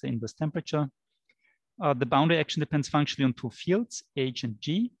 Beta is the inverse temperature. The boundary action depends functionally on two fields, H and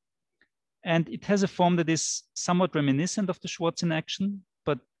G. And it has a form that is somewhat reminiscent of the Schwarzian action.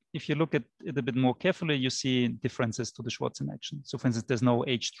 But if you look at it a bit more carefully, you see differences to the Schwarzian action. So for instance, there's no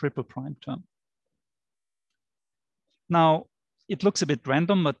H triple prime term. Now, it looks a bit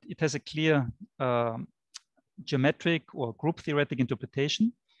random, but it has a clear geometric or group theoretic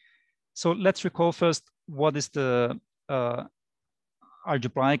interpretation. So let's recall first what is the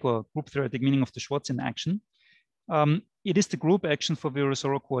algebraic or group theoretic meaning of the Schwarzian action. It is the group action for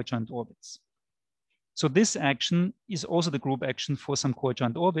Virasoro coadjoint orbits. So this action is also the group action for some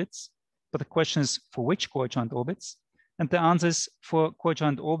coadjoint orbits, but the question is for which coadjoint orbits? And the answer is for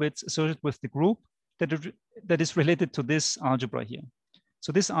coadjoint orbits associated with the group that is related to this algebra here.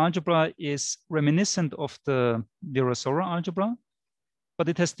 So this algebra is reminiscent of the Virasoro algebra, but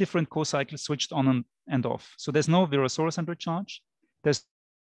it has different co-cycles switched on and off. So there's no Virasoro-centered charge, there's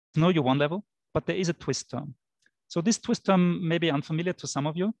no U1 level, but there is a twist term. So this twist term may be unfamiliar to some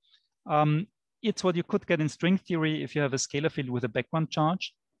of you. It's what you could get in string theory if you have a scalar field with a background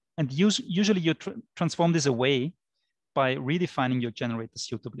charge. And usually you transform this away by redefining your generator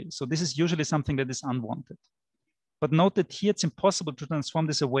suitably. So this is usually something that is unwanted. But note that here it's impossible to transform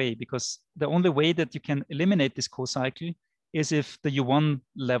this away because the only way that you can eliminate this co-cycle is if the U1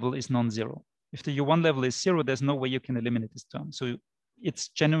 level is non-zero. If the U1 level is 0, there's no way you can eliminate this term. So it's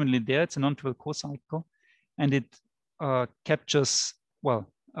genuinely there, it's a non-trivial co-cycle, and it captures,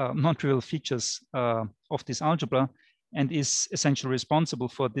 well, non-trivial features of this algebra and is essentially responsible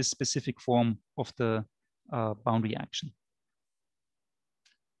for this specific form of the boundary action.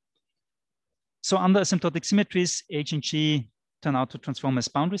 So under asymptotic symmetries, H and G turn out to transform as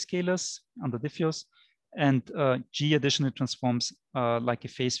boundary scalars under diffeos, and G additionally transforms like a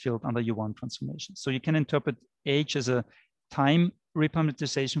phase field under U1 transformation. So you can interpret H as a time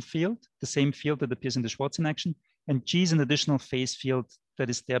reparameterization field, the same field that appears in the Schwarzian action, and G is an additional phase field that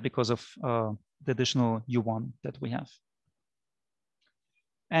is there because of the additional U1 that we have.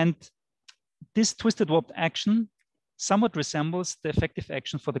 And this twisted warped action somewhat resembles the effective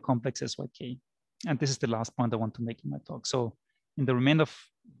action for the complex SYK. And this is the last point I want to make in my talk. So in the remainder of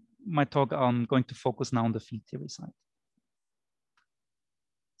my talk, I'm going to focus now on the field theory side.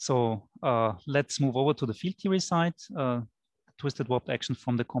 So let's move over to the field theory side, twisted warped action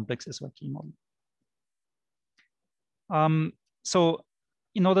from the complex SYK model. So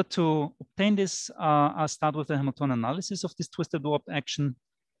in order to obtain this, I'll start with the Hamiltonian analysis of this twisted warped action.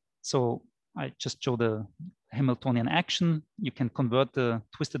 So I just show the Hamiltonian action. You can convert the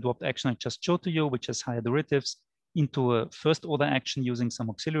twisted warped action I just showed to you, which has higher derivatives, into a first order action using some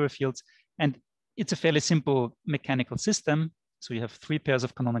auxiliary fields. And it's a fairly simple mechanical system. So you have 3 pairs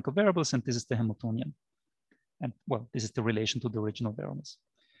of canonical variables, and this is the Hamiltonian. And well, this is the relation to the original variables.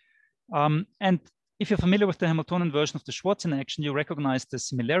 And if you're familiar with the Hamiltonian version of the Schwarzian action, you recognize the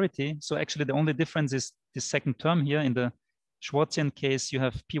similarity. So actually the only difference is the second term here. In the Schwarzian case, you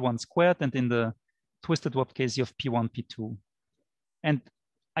have P1 squared, and in the twisted warp case, you have P1, P2. And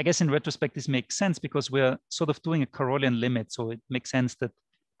I guess in retrospect, this makes sense because we're sort of doing a Carolian limit. So it makes sense that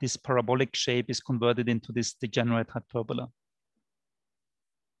this parabolic shape is converted into this degenerate hyperbola.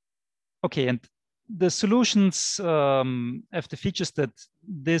 Okay, and the solutions have the features that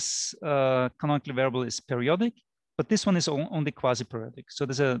this canonical variable is periodic, but this one is only quasi-periodic. So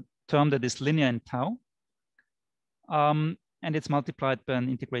there's a term that is linear in tau, and it's multiplied by an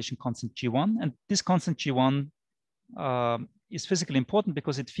integration constant G1. And this constant G1 is physically important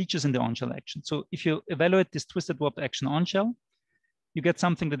because it features in the on-shell action. So if you evaluate this twisted warped action on-shell, you get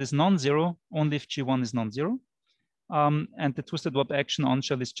something that is non-zero only if G1 is non-zero. And the twisted warped action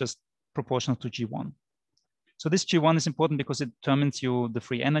on-shell is just proportional to G1. So this G1 is important because it determines you the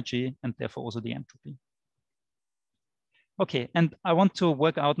free energy and therefore also the entropy. Okay, and I want to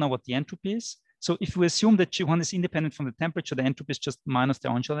work out now what the entropy is. So if we assume that G1 is independent from the temperature, the entropy is just minus the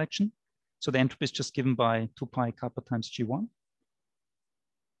on-shell action. So the entropy is just given by 2 pi kappa times G1.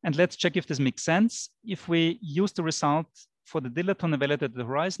 And let's check if this makes sense. If we use the result for the dilaton evaluated at the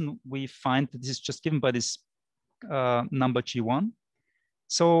horizon, we find that this is just given by this number G1.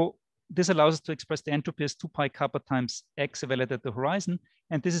 So this allows us to express the entropy as 2 pi kappa times x evaluated at the horizon.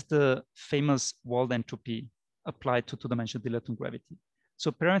 And this is the famous Wald entropy applied to two-dimensional dilaton gravity. So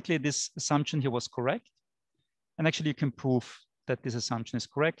apparently this assumption here was correct. And actually you can prove that this assumption is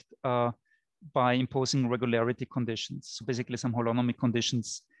correct by imposing regularity conditions. So basically some holonomic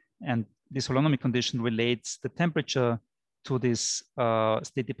conditions, and this holonomic condition relates the temperature to this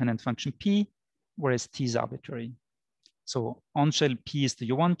state-dependent function P, whereas T is arbitrary. So on shell P is the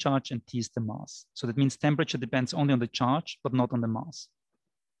U1 charge and T is the mass. So that means temperature depends only on the charge, but not on the mass.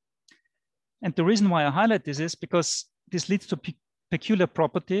 And the reason why I highlight this is because this leads to a peculiar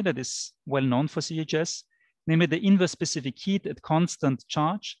property that is well known for CHS, namely the inverse specific heat at constant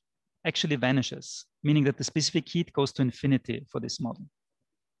charge actually vanishes, meaning that the specific heat goes to infinity for this model.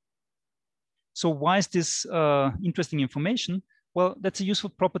 So why is this interesting information? Well, that's a useful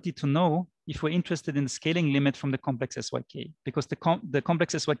property to know if we're interested in the scaling limit from the complex SYK, because the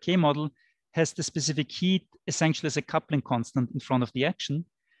complex SYK model has the specific heat essentially as a coupling constant in front of the action.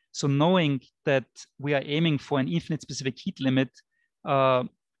 So knowing that we are aiming for an infinite specific heat limit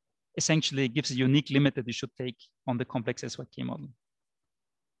essentially gives a unique limit that you should take on the complex SYK model.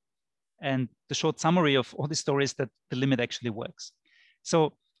 And the short summary of all the story is that the limit actually works.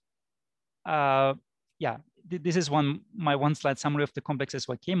 So yeah, this is my one slide summary of the complex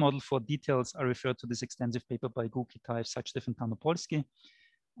SYK model. For details, I refer to this extensive paper by Guki, Taev, Sachdev, and Tarnopolsky.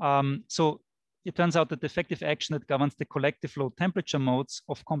 So it turns out that the effective action that governs the collective low temperature modes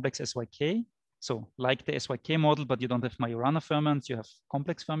of complex SYK, so like the SYK model, but you don't have Majorana fermions, you have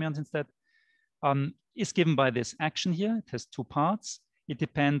complex fermions instead, is given by this action here. It has two parts. It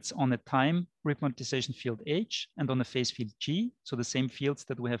depends on a time remonetization field H and on a phase field G, so the same fields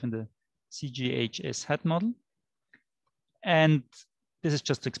that we have in the CGHS hat model. And this is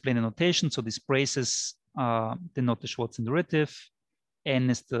just to explain the notation. So these braces denote the Schwarzian derivative.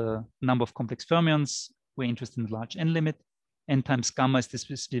 N is the number of complex fermions. We're interested in the large N limit. N times gamma is the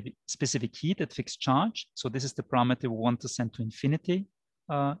specific heat at fixed charge. So this is the parameter we want to send to infinity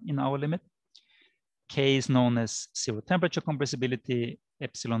in our limit. K is known as zero temperature compressibility,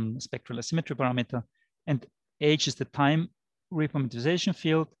 epsilon spectral asymmetry parameter. And H is the time reparameterization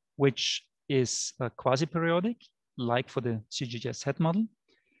field, which is quasi-periodic, like for the CGHS hat model.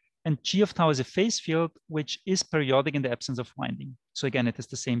 And G of tau is a phase field, which is periodic in the absence of winding. So again, it has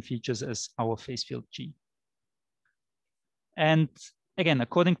the same features as our phase field G. And again,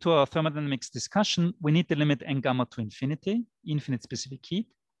 according to our thermodynamics discussion, we need the limit n gamma to infinity, infinite specific heat.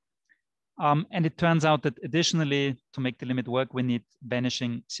 And it turns out that additionally, to make the limit work, we need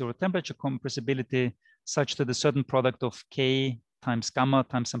vanishing zero temperature compressibility such that a certain product of K times gamma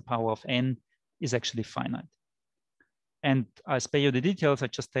times some power of N is actually finite. And I spare you the details. I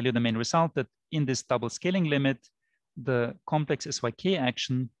just tell you the main result that in this double scaling limit, the complex SYK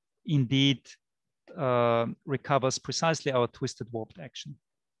action indeed recovers precisely our twisted warped action.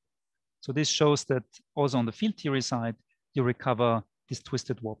 So this shows that also on the field theory side, you recover this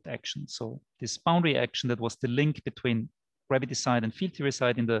twisted warped action. So this boundary action that was the link between gravity side and field theory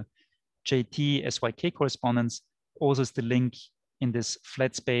side in the JT SYK correspondence also is the link in this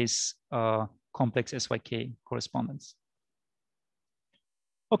flat space complex SYK correspondence.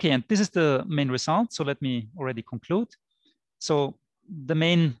 Okay, and this is the main result. So let me already conclude. So the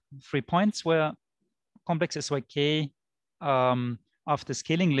main 3 points were complex SYK after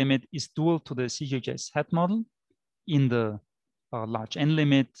scaling limit is dual to the CGHS hat model in the large N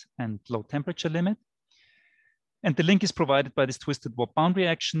limit and low temperature limit. And the link is provided by this twisted warp boundary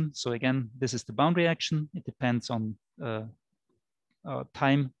action. So again, this is the boundary action. It depends on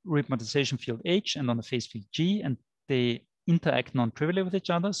time remonetization field H and on the phase field G, and they interact non-trivially with each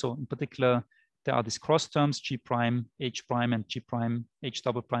other. So in particular, there are these cross terms, G prime, H prime, and G prime, H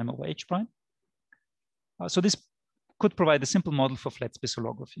double prime over H prime. So this could provide a simple model for flat space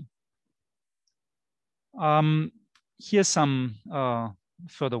holography. Here's some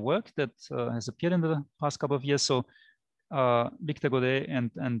further work that has appeared in the past couple of years. So Victor Godet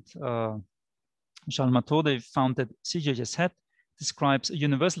and Charles Matteau, they found that CGHS hat describes a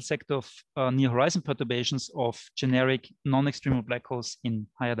universal sector of near horizon perturbations of generic non-extremal black holes in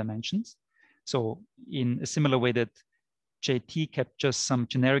higher dimensions. So in a similar way that JT captures some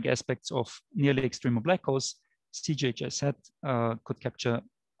generic aspects of nearly extremal black holes, CGHS hat could capture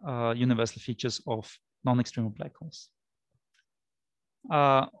universal features of non-extremal black holes.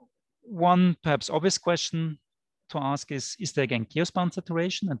 One perhaps obvious question to ask is there again chaos bound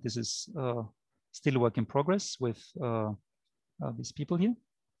saturation? And this is still a work in progress with these people here.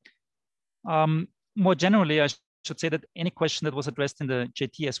 More generally, I should say that any question that was addressed in the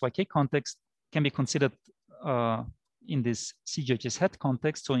JT SYK context can be considered in this CGHS hat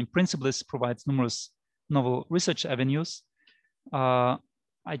context. So in principle, this provides numerous novel research avenues.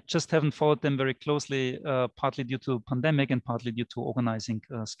 I just haven't followed them very closely, partly due to pandemic and partly due to organizing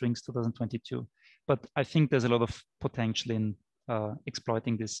Strings 2022. But I think there's a lot of potential in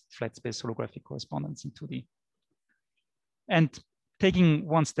exploiting this flat space holographic correspondence in 2D. And taking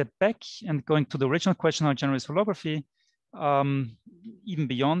one step back and going to the original question, how general is holography, even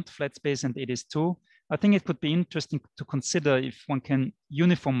beyond flat space and ADS2, I think it could be interesting to consider if one can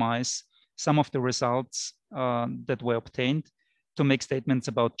uniformize some of the results that were obtained to make statements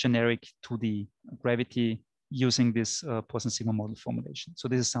about generic 2D gravity using this Poisson-Sigma model formulation. So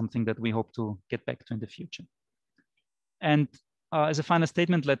this is something that we hope to get back to in the future. And as a final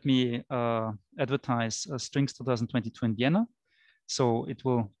statement, let me advertise Strings 2022 in Vienna. So it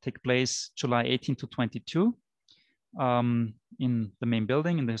will take place July 18 to 22 in the main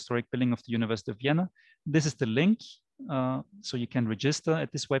building, in the historic building of the University of Vienna. This is the link. So you can register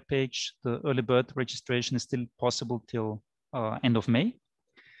at this webpage. The early bird registration is still possible till end of May.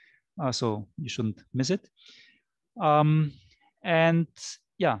 So you shouldn't miss it. And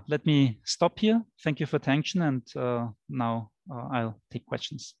yeah, let me stop here. Thank you for attention. And now I'll take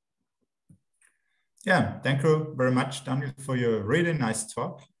questions. Yeah, thank you very much, Daniel, for your really nice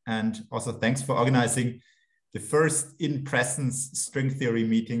talk. And also thanks for organizing the first in-presence string theory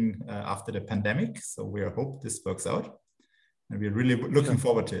meeting after the pandemic. So we hope this works out. And we're really looking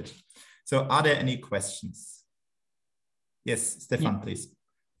forward to it. So are there any questions? Yes, Stefan, please.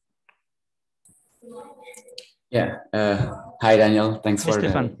 Yeah. Hi, Daniel. Thanks for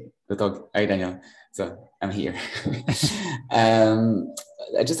the talk. Hi, Daniel. So I'm here.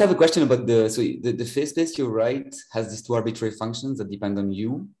 I just have a question about the phase space you write has these two arbitrary functions that depend on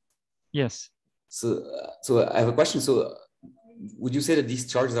U. Yes. So I have a question. So would you say that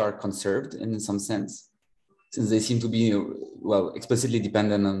these charges are conserved in some sense, since they seem to be, well, explicitly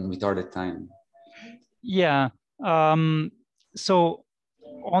dependent on retarded time? Yeah. So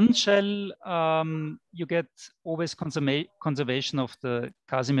on shell, you get always conservation of the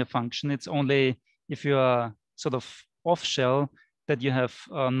Casimir function. It's only if you are sort of off shell that you have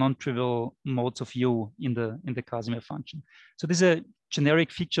non-trivial modes of U in the Casimir function. So this is a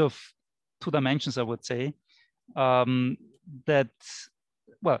generic feature of 2 dimensions, I would say, that,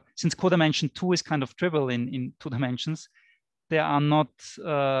 well, since codimension 2 is kind of trivial in 2 dimensions, there are not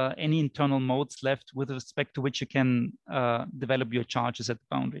any internal modes left with respect to which you can develop your charges at the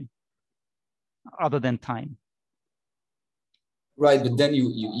boundary, other than time. Right, but then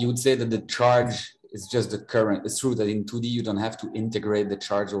you would say that the charge is just the current. It's true that in 2D you don't have to integrate the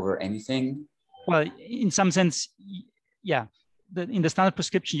charge over anything. Well, in some sense, yeah. In the standard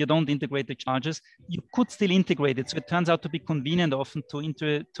prescription, you don't integrate the charges. You could still integrate it. So it turns out to be convenient often to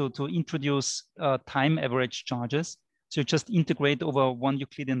introduce time average charges. So you just integrate over 1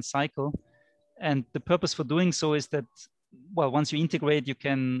 Euclidean cycle. And the purpose for doing so is that, well, once you integrate, you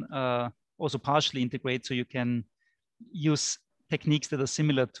can also partially integrate. So you can use techniques that are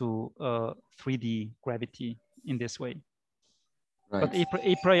similar to 3D gravity in this way. Right. But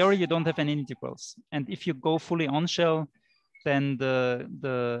a priori, you don't have any integrals. And if you go fully on shell, then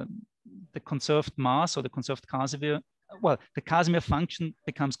the conserved mass or the conserved Casimir, well, the Casimir function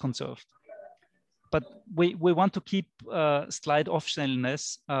becomes conserved. But we want to keep slight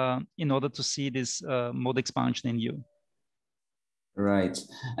off-shelliness in order to see this mode expansion in U. Right,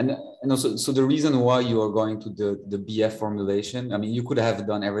 and also, so the reason why you are going to the BF formulation, I mean, you could have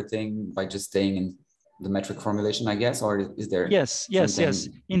done everything by just staying in the metric formulation, I guess, or is there? Yes,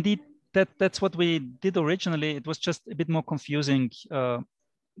 indeed. That's what we did originally. It was just a bit more confusing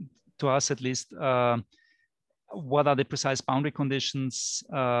to us, at least. What are the precise boundary conditions?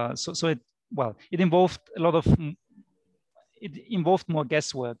 So it involved a lot of, it involved more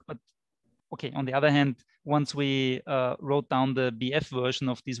guesswork. But okay, on the other hand, once we wrote down the BF version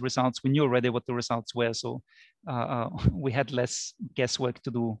of these results, we knew already what the results were. So we had less guesswork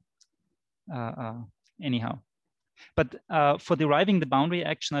to do anyhow. But for deriving the boundary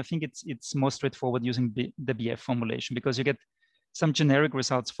action, I think it's more straightforward using the BF formulation, because you get some generic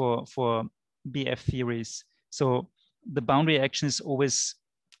results for BF theories. So the boundary action is always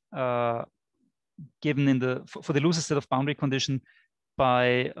given for the loosest set of boundary condition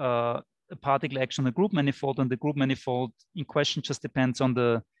by a particle action on a group manifold, and the group manifold in question just depends on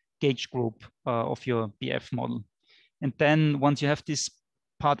the gauge group of your BF model. And then once you have this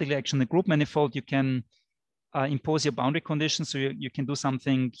particle action on the group manifold, you can impose your boundary conditions. So you can do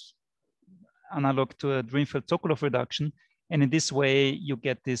something analog to a Drinfeld-Sokolov reduction. And in this way, you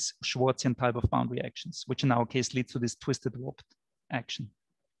get this Schwarzian type of boundary actions, which in our case leads to this twisted warped action.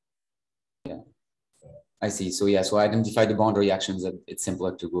 Yeah, I see. So yeah, so identify the boundary actions that it's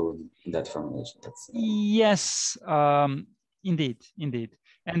simpler to go in that formulation. Yes, indeed.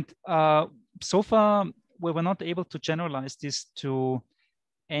 And so far, we were not able to generalize this to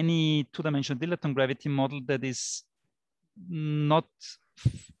any 2-dimensional dilaton gravity model that is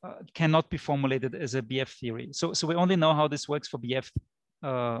cannot be formulated as a BF theory. So we only know how this works for BF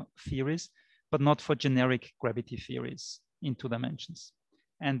theories, but not for generic gravity theories in 2 dimensions.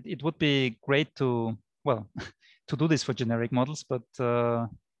 And it would be great to, well, to do this for generic models, but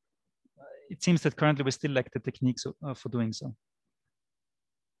it seems that currently we still lack the techniques for doing so.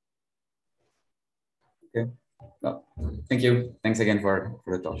 Okay. Well, thank you. Thanks again for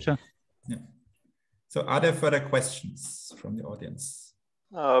the talk. Sure. Yeah. So are there further questions from the audience?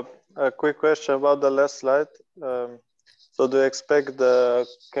 A quick question about the last slide. So do you expect the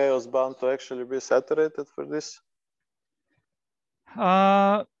chaos bound to actually be saturated for this?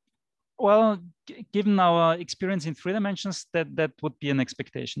 Well, given our experience in 3 dimensions, that would be an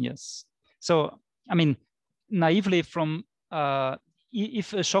expectation, yes. So, I mean, naively from,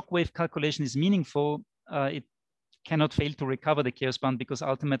 if a shock wave calculation is meaningful, it cannot fail to recover the chaos bound, because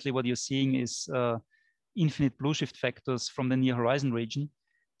ultimately what you're seeing is infinite blue shift factors from the near horizon region.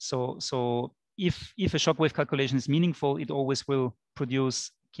 So if a shock wave calculation is meaningful, it always will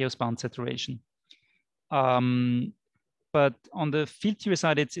produce chaos bound saturation. But on the field theory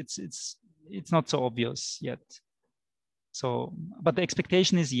side, it's not so obvious yet. So, but the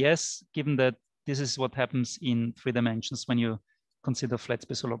expectation is yes, given that this is what happens in 3 dimensions when you consider flat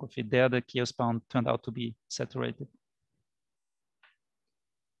space holography. There, the chaos bound turned out to be saturated.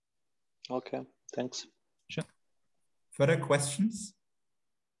 Okay, thanks. Sure. Further questions?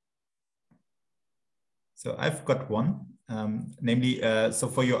 So I've got one, namely, so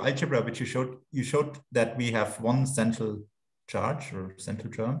for your algebra, which you showed that we have one central charge or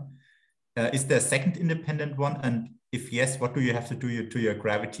central term. Is there a second independent one? And if yes, what do you have to do to your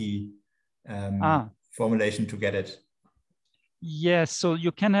gravity formulation to get it? Yes, so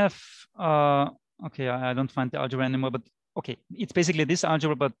you can have, okay, I don't find the algebra anymore, but okay, it's basically this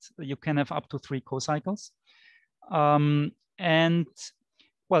algebra, but you can have up to 3 cocycles. And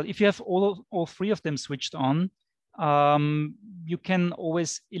well, if you have all 3 of them switched on, you can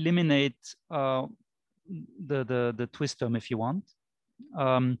always eliminate the twist term if you want.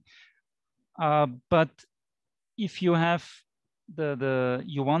 But if you have the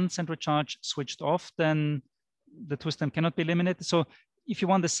U1 central charge switched off, then the twist term cannot be eliminated. So if you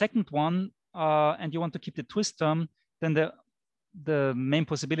want the second one and you want to keep the twist term, then the main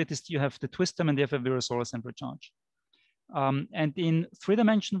possibilities, you have the twist term and you have a Virasoro central charge. And in 3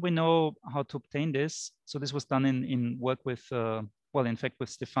 dimension, we know how to obtain this. So this was done in work with, well, in fact, with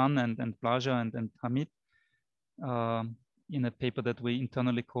Stefan and Blaja and Hamid in a paper that we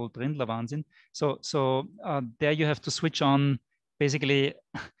internally called Rindler-Wahnsinn. So there you have to switch on, basically,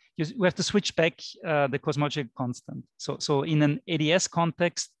 we have to switch back the cosmological constant. So in an ADS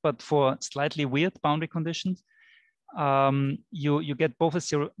context, but for slightly weird boundary conditions, you get both a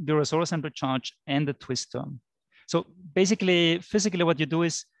Virasoro central charge and a twist term. So basically, physically, what you do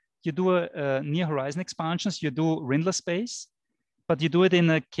is you do a near horizon expansions, you do Rindler space, but you do it in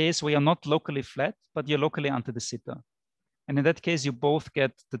a case where you're not locally flat, but you're locally under the zeta. And in that case, you both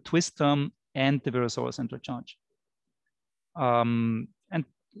get the twist term and the Virasoro central charge. And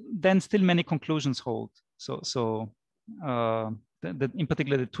then still many conclusions hold. So in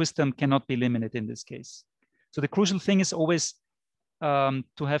particular, the twist term cannot be eliminated in this case. So the crucial thing is always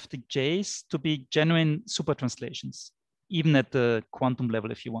to have the J's to be genuine super translations, even at the quantum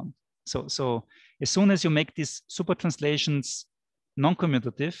level if you want. So as soon as you make these super translations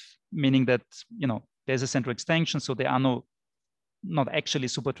non-commutative, meaning that, you know, there's a central extension, so there are not actually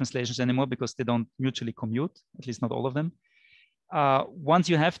super translations anymore because they don't mutually commute, at least not all of them. Once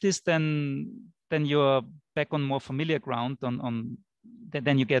you have this, then you're back on more familiar ground.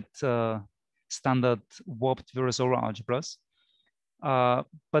 Then you get standard warped Virasoro algebras.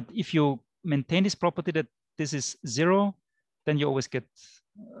 But if you maintain this property that this is 0, then you always get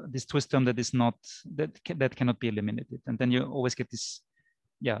this twist term that is not, that cannot be eliminated. And then you always get this,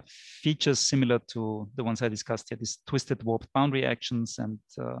 features similar to the ones I discussed here, these twisted warped boundary actions and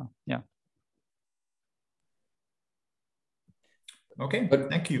Okay,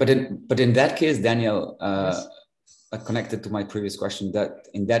 thank you. But in that case, Daniel, yes. Connected to my previous question, that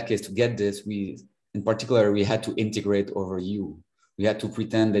in that case, to get this, we had to integrate over U. We had to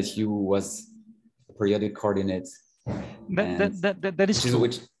pretend that U was a periodic coordinate. That is true.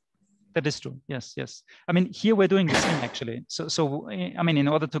 That is true. Yes. I mean, here we're doing the same actually. So I mean, in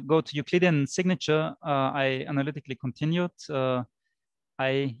order to go to Euclidean signature, I analytically continued. U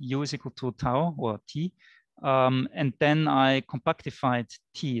is equal to tau or T. And then I compactified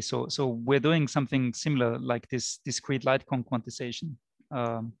T. So we're doing something similar like this discrete light cone quantization.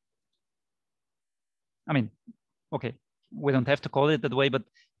 I mean, okay, we don't have to call it that way, but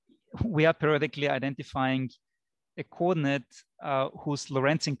we are periodically identifying a coordinate whose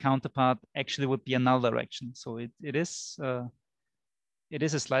Lorentzian counterpart actually would be a null direction. So it is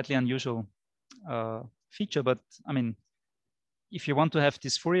a slightly unusual feature, but I mean, if you want to have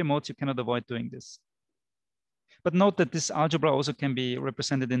these Fourier modes, you cannot avoid doing this. But note that this algebra also can be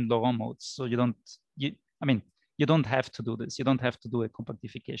represented in Laurent modes. So you don't have to do this. You don't have to do a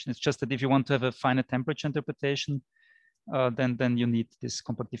compactification. It's just that if you want to have a finite temperature interpretation, then you need this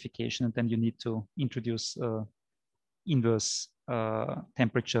compactification, and then you need to introduce inverse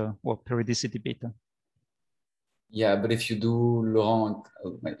temperature or periodicity beta. Yeah, but if you do Laurent,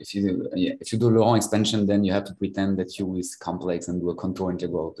 if you do Laurent expansion, then you have to pretend that U is complex and do a contour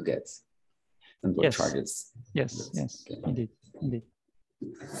integral to get contour charges. Yes, yes, okay. Indeed.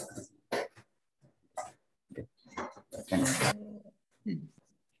 Okay.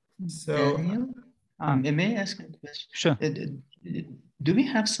 So, Daniel, may I ask a question? Sure. Do we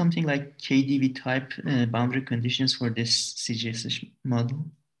have something like KdV type boundary conditions for this CGSH model?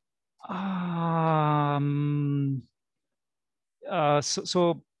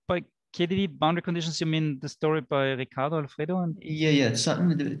 So by KdV boundary conditions, you mean the story by Ricardo Alfredo? And yeah.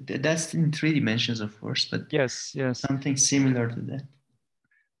 That's in 3 dimensions, of course, but yes. Something similar to that.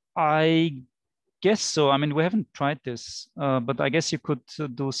 I guess so. I mean, we haven't tried this, but I guess you could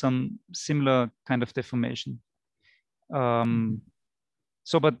do some similar kind of deformation.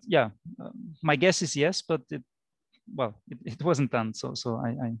 So, but yeah, my guess is yes, but it wasn't done, so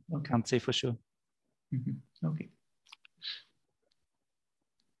I can't say for sure. Okay.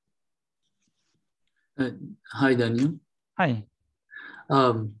 Hi, Daniel. Hi.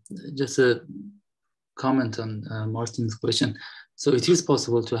 Just a comment on Martin's question. So it is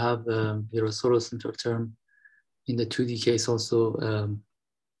possible to have Virasoro center term in the 2D case also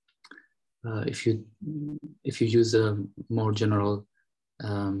if you use a more general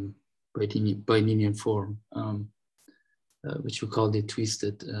bilinear form, which we call the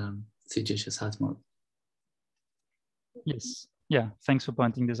twisted CGSH hat mode. Yes. Yeah. Thanks for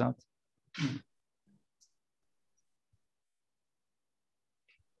pointing this out.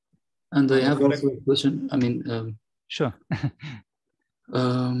 And I have also a question. I mean, sure.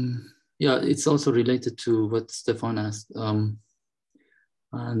 Yeah, it's also related to what Stefan asked.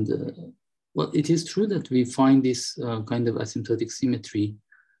 Well, it is true that we find this kind of asymptotic symmetry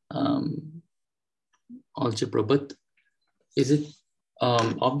algebra, but is it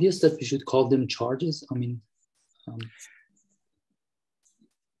obvious that we should call them charges? I mean,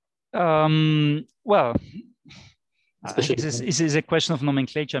 well, this is a question of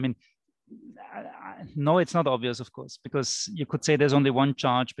nomenclature. I mean, no, it's not obvious, of course, because you could say there's only one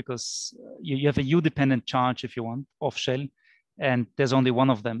charge because you have a U-dependent charge if you want off shell, and there's only one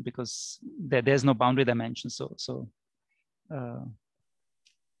of them because there's no boundary dimension. So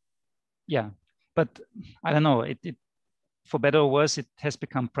yeah, but I don't know. It for better or worse, it has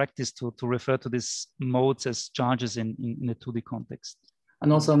become practice to refer to these modes as charges in a 2D context.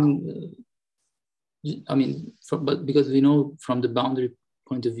 And also, but because we know from the boundary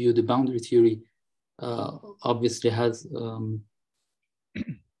point of view, the boundary theory obviously has the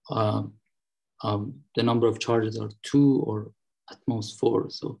number of charges are 2 or at most 4.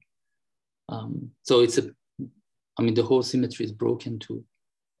 So, so it's the whole symmetry is broken to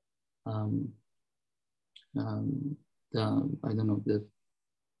I don't know, the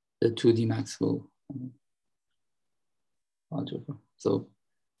 2D Maxwell algebra. So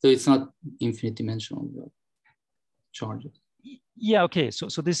it's not infinite dimensional charges. Yeah. Okay.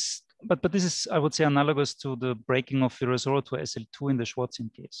 So this, but this is, I would say, analogous to the breaking of Virasoro to SL2 in the Schwarzian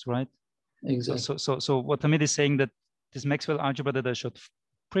case, right? Exactly. So what Hamid is saying, that this Maxwell algebra that I showed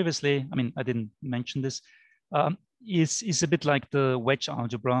previously, I mean, I didn't mention this, is a bit like the wedge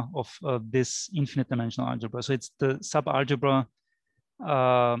algebra of this infinite dimensional algebra. So it's the subalgebra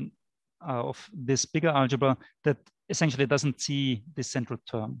of this bigger algebra that essentially doesn't see this central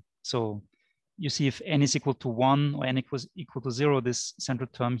term. So you see if n is equal to 1 or n equal to 0, this central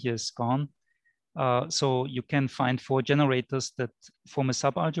term here is gone. So you can find 4 generators that form a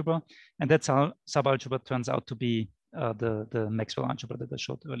subalgebra, and that subalgebra turns out to be the Maxwell algebra that I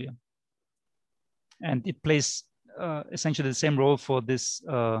showed earlier. And it plays essentially the same role for this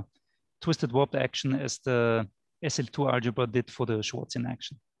twisted warped action as the SL2 algebra did for the Schwarzian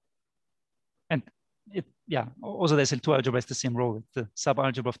action. And also the SL2 algebra has the same role. It's the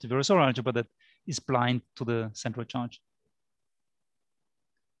subalgebra of the Virasoro algebra that is blind to the central charge.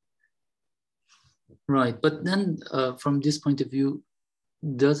 Right, but then from this point of view,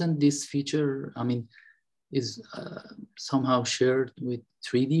 doesn't this feature, is somehow shared with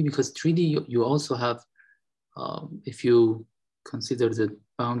 3D? Because 3D, you also have, if you consider the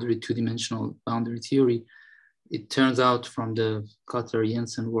boundary 2-dimensional boundary theory, it turns out from the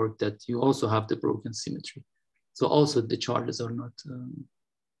Cutler-Jensen work that you also have the broken symmetry. So also the charges are not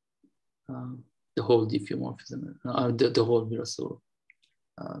the whole diffeomorphism, the whole Virasoro.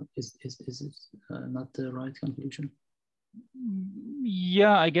 Is not the right conclusion?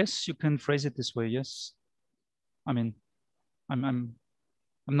 Yeah, I guess you can phrase it this way. Yes, I mean, I'm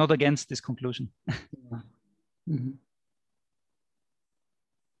not against this conclusion. Yeah. Mm-hmm.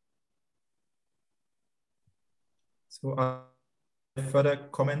 So, are there further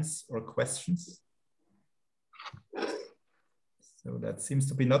comments or questions? So that seems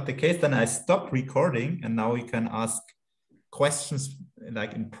to be not the case. Then I stop recording, and now we can ask questions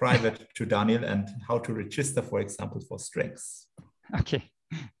like in private to Daniel and how to register, for example, for strengths. Okay.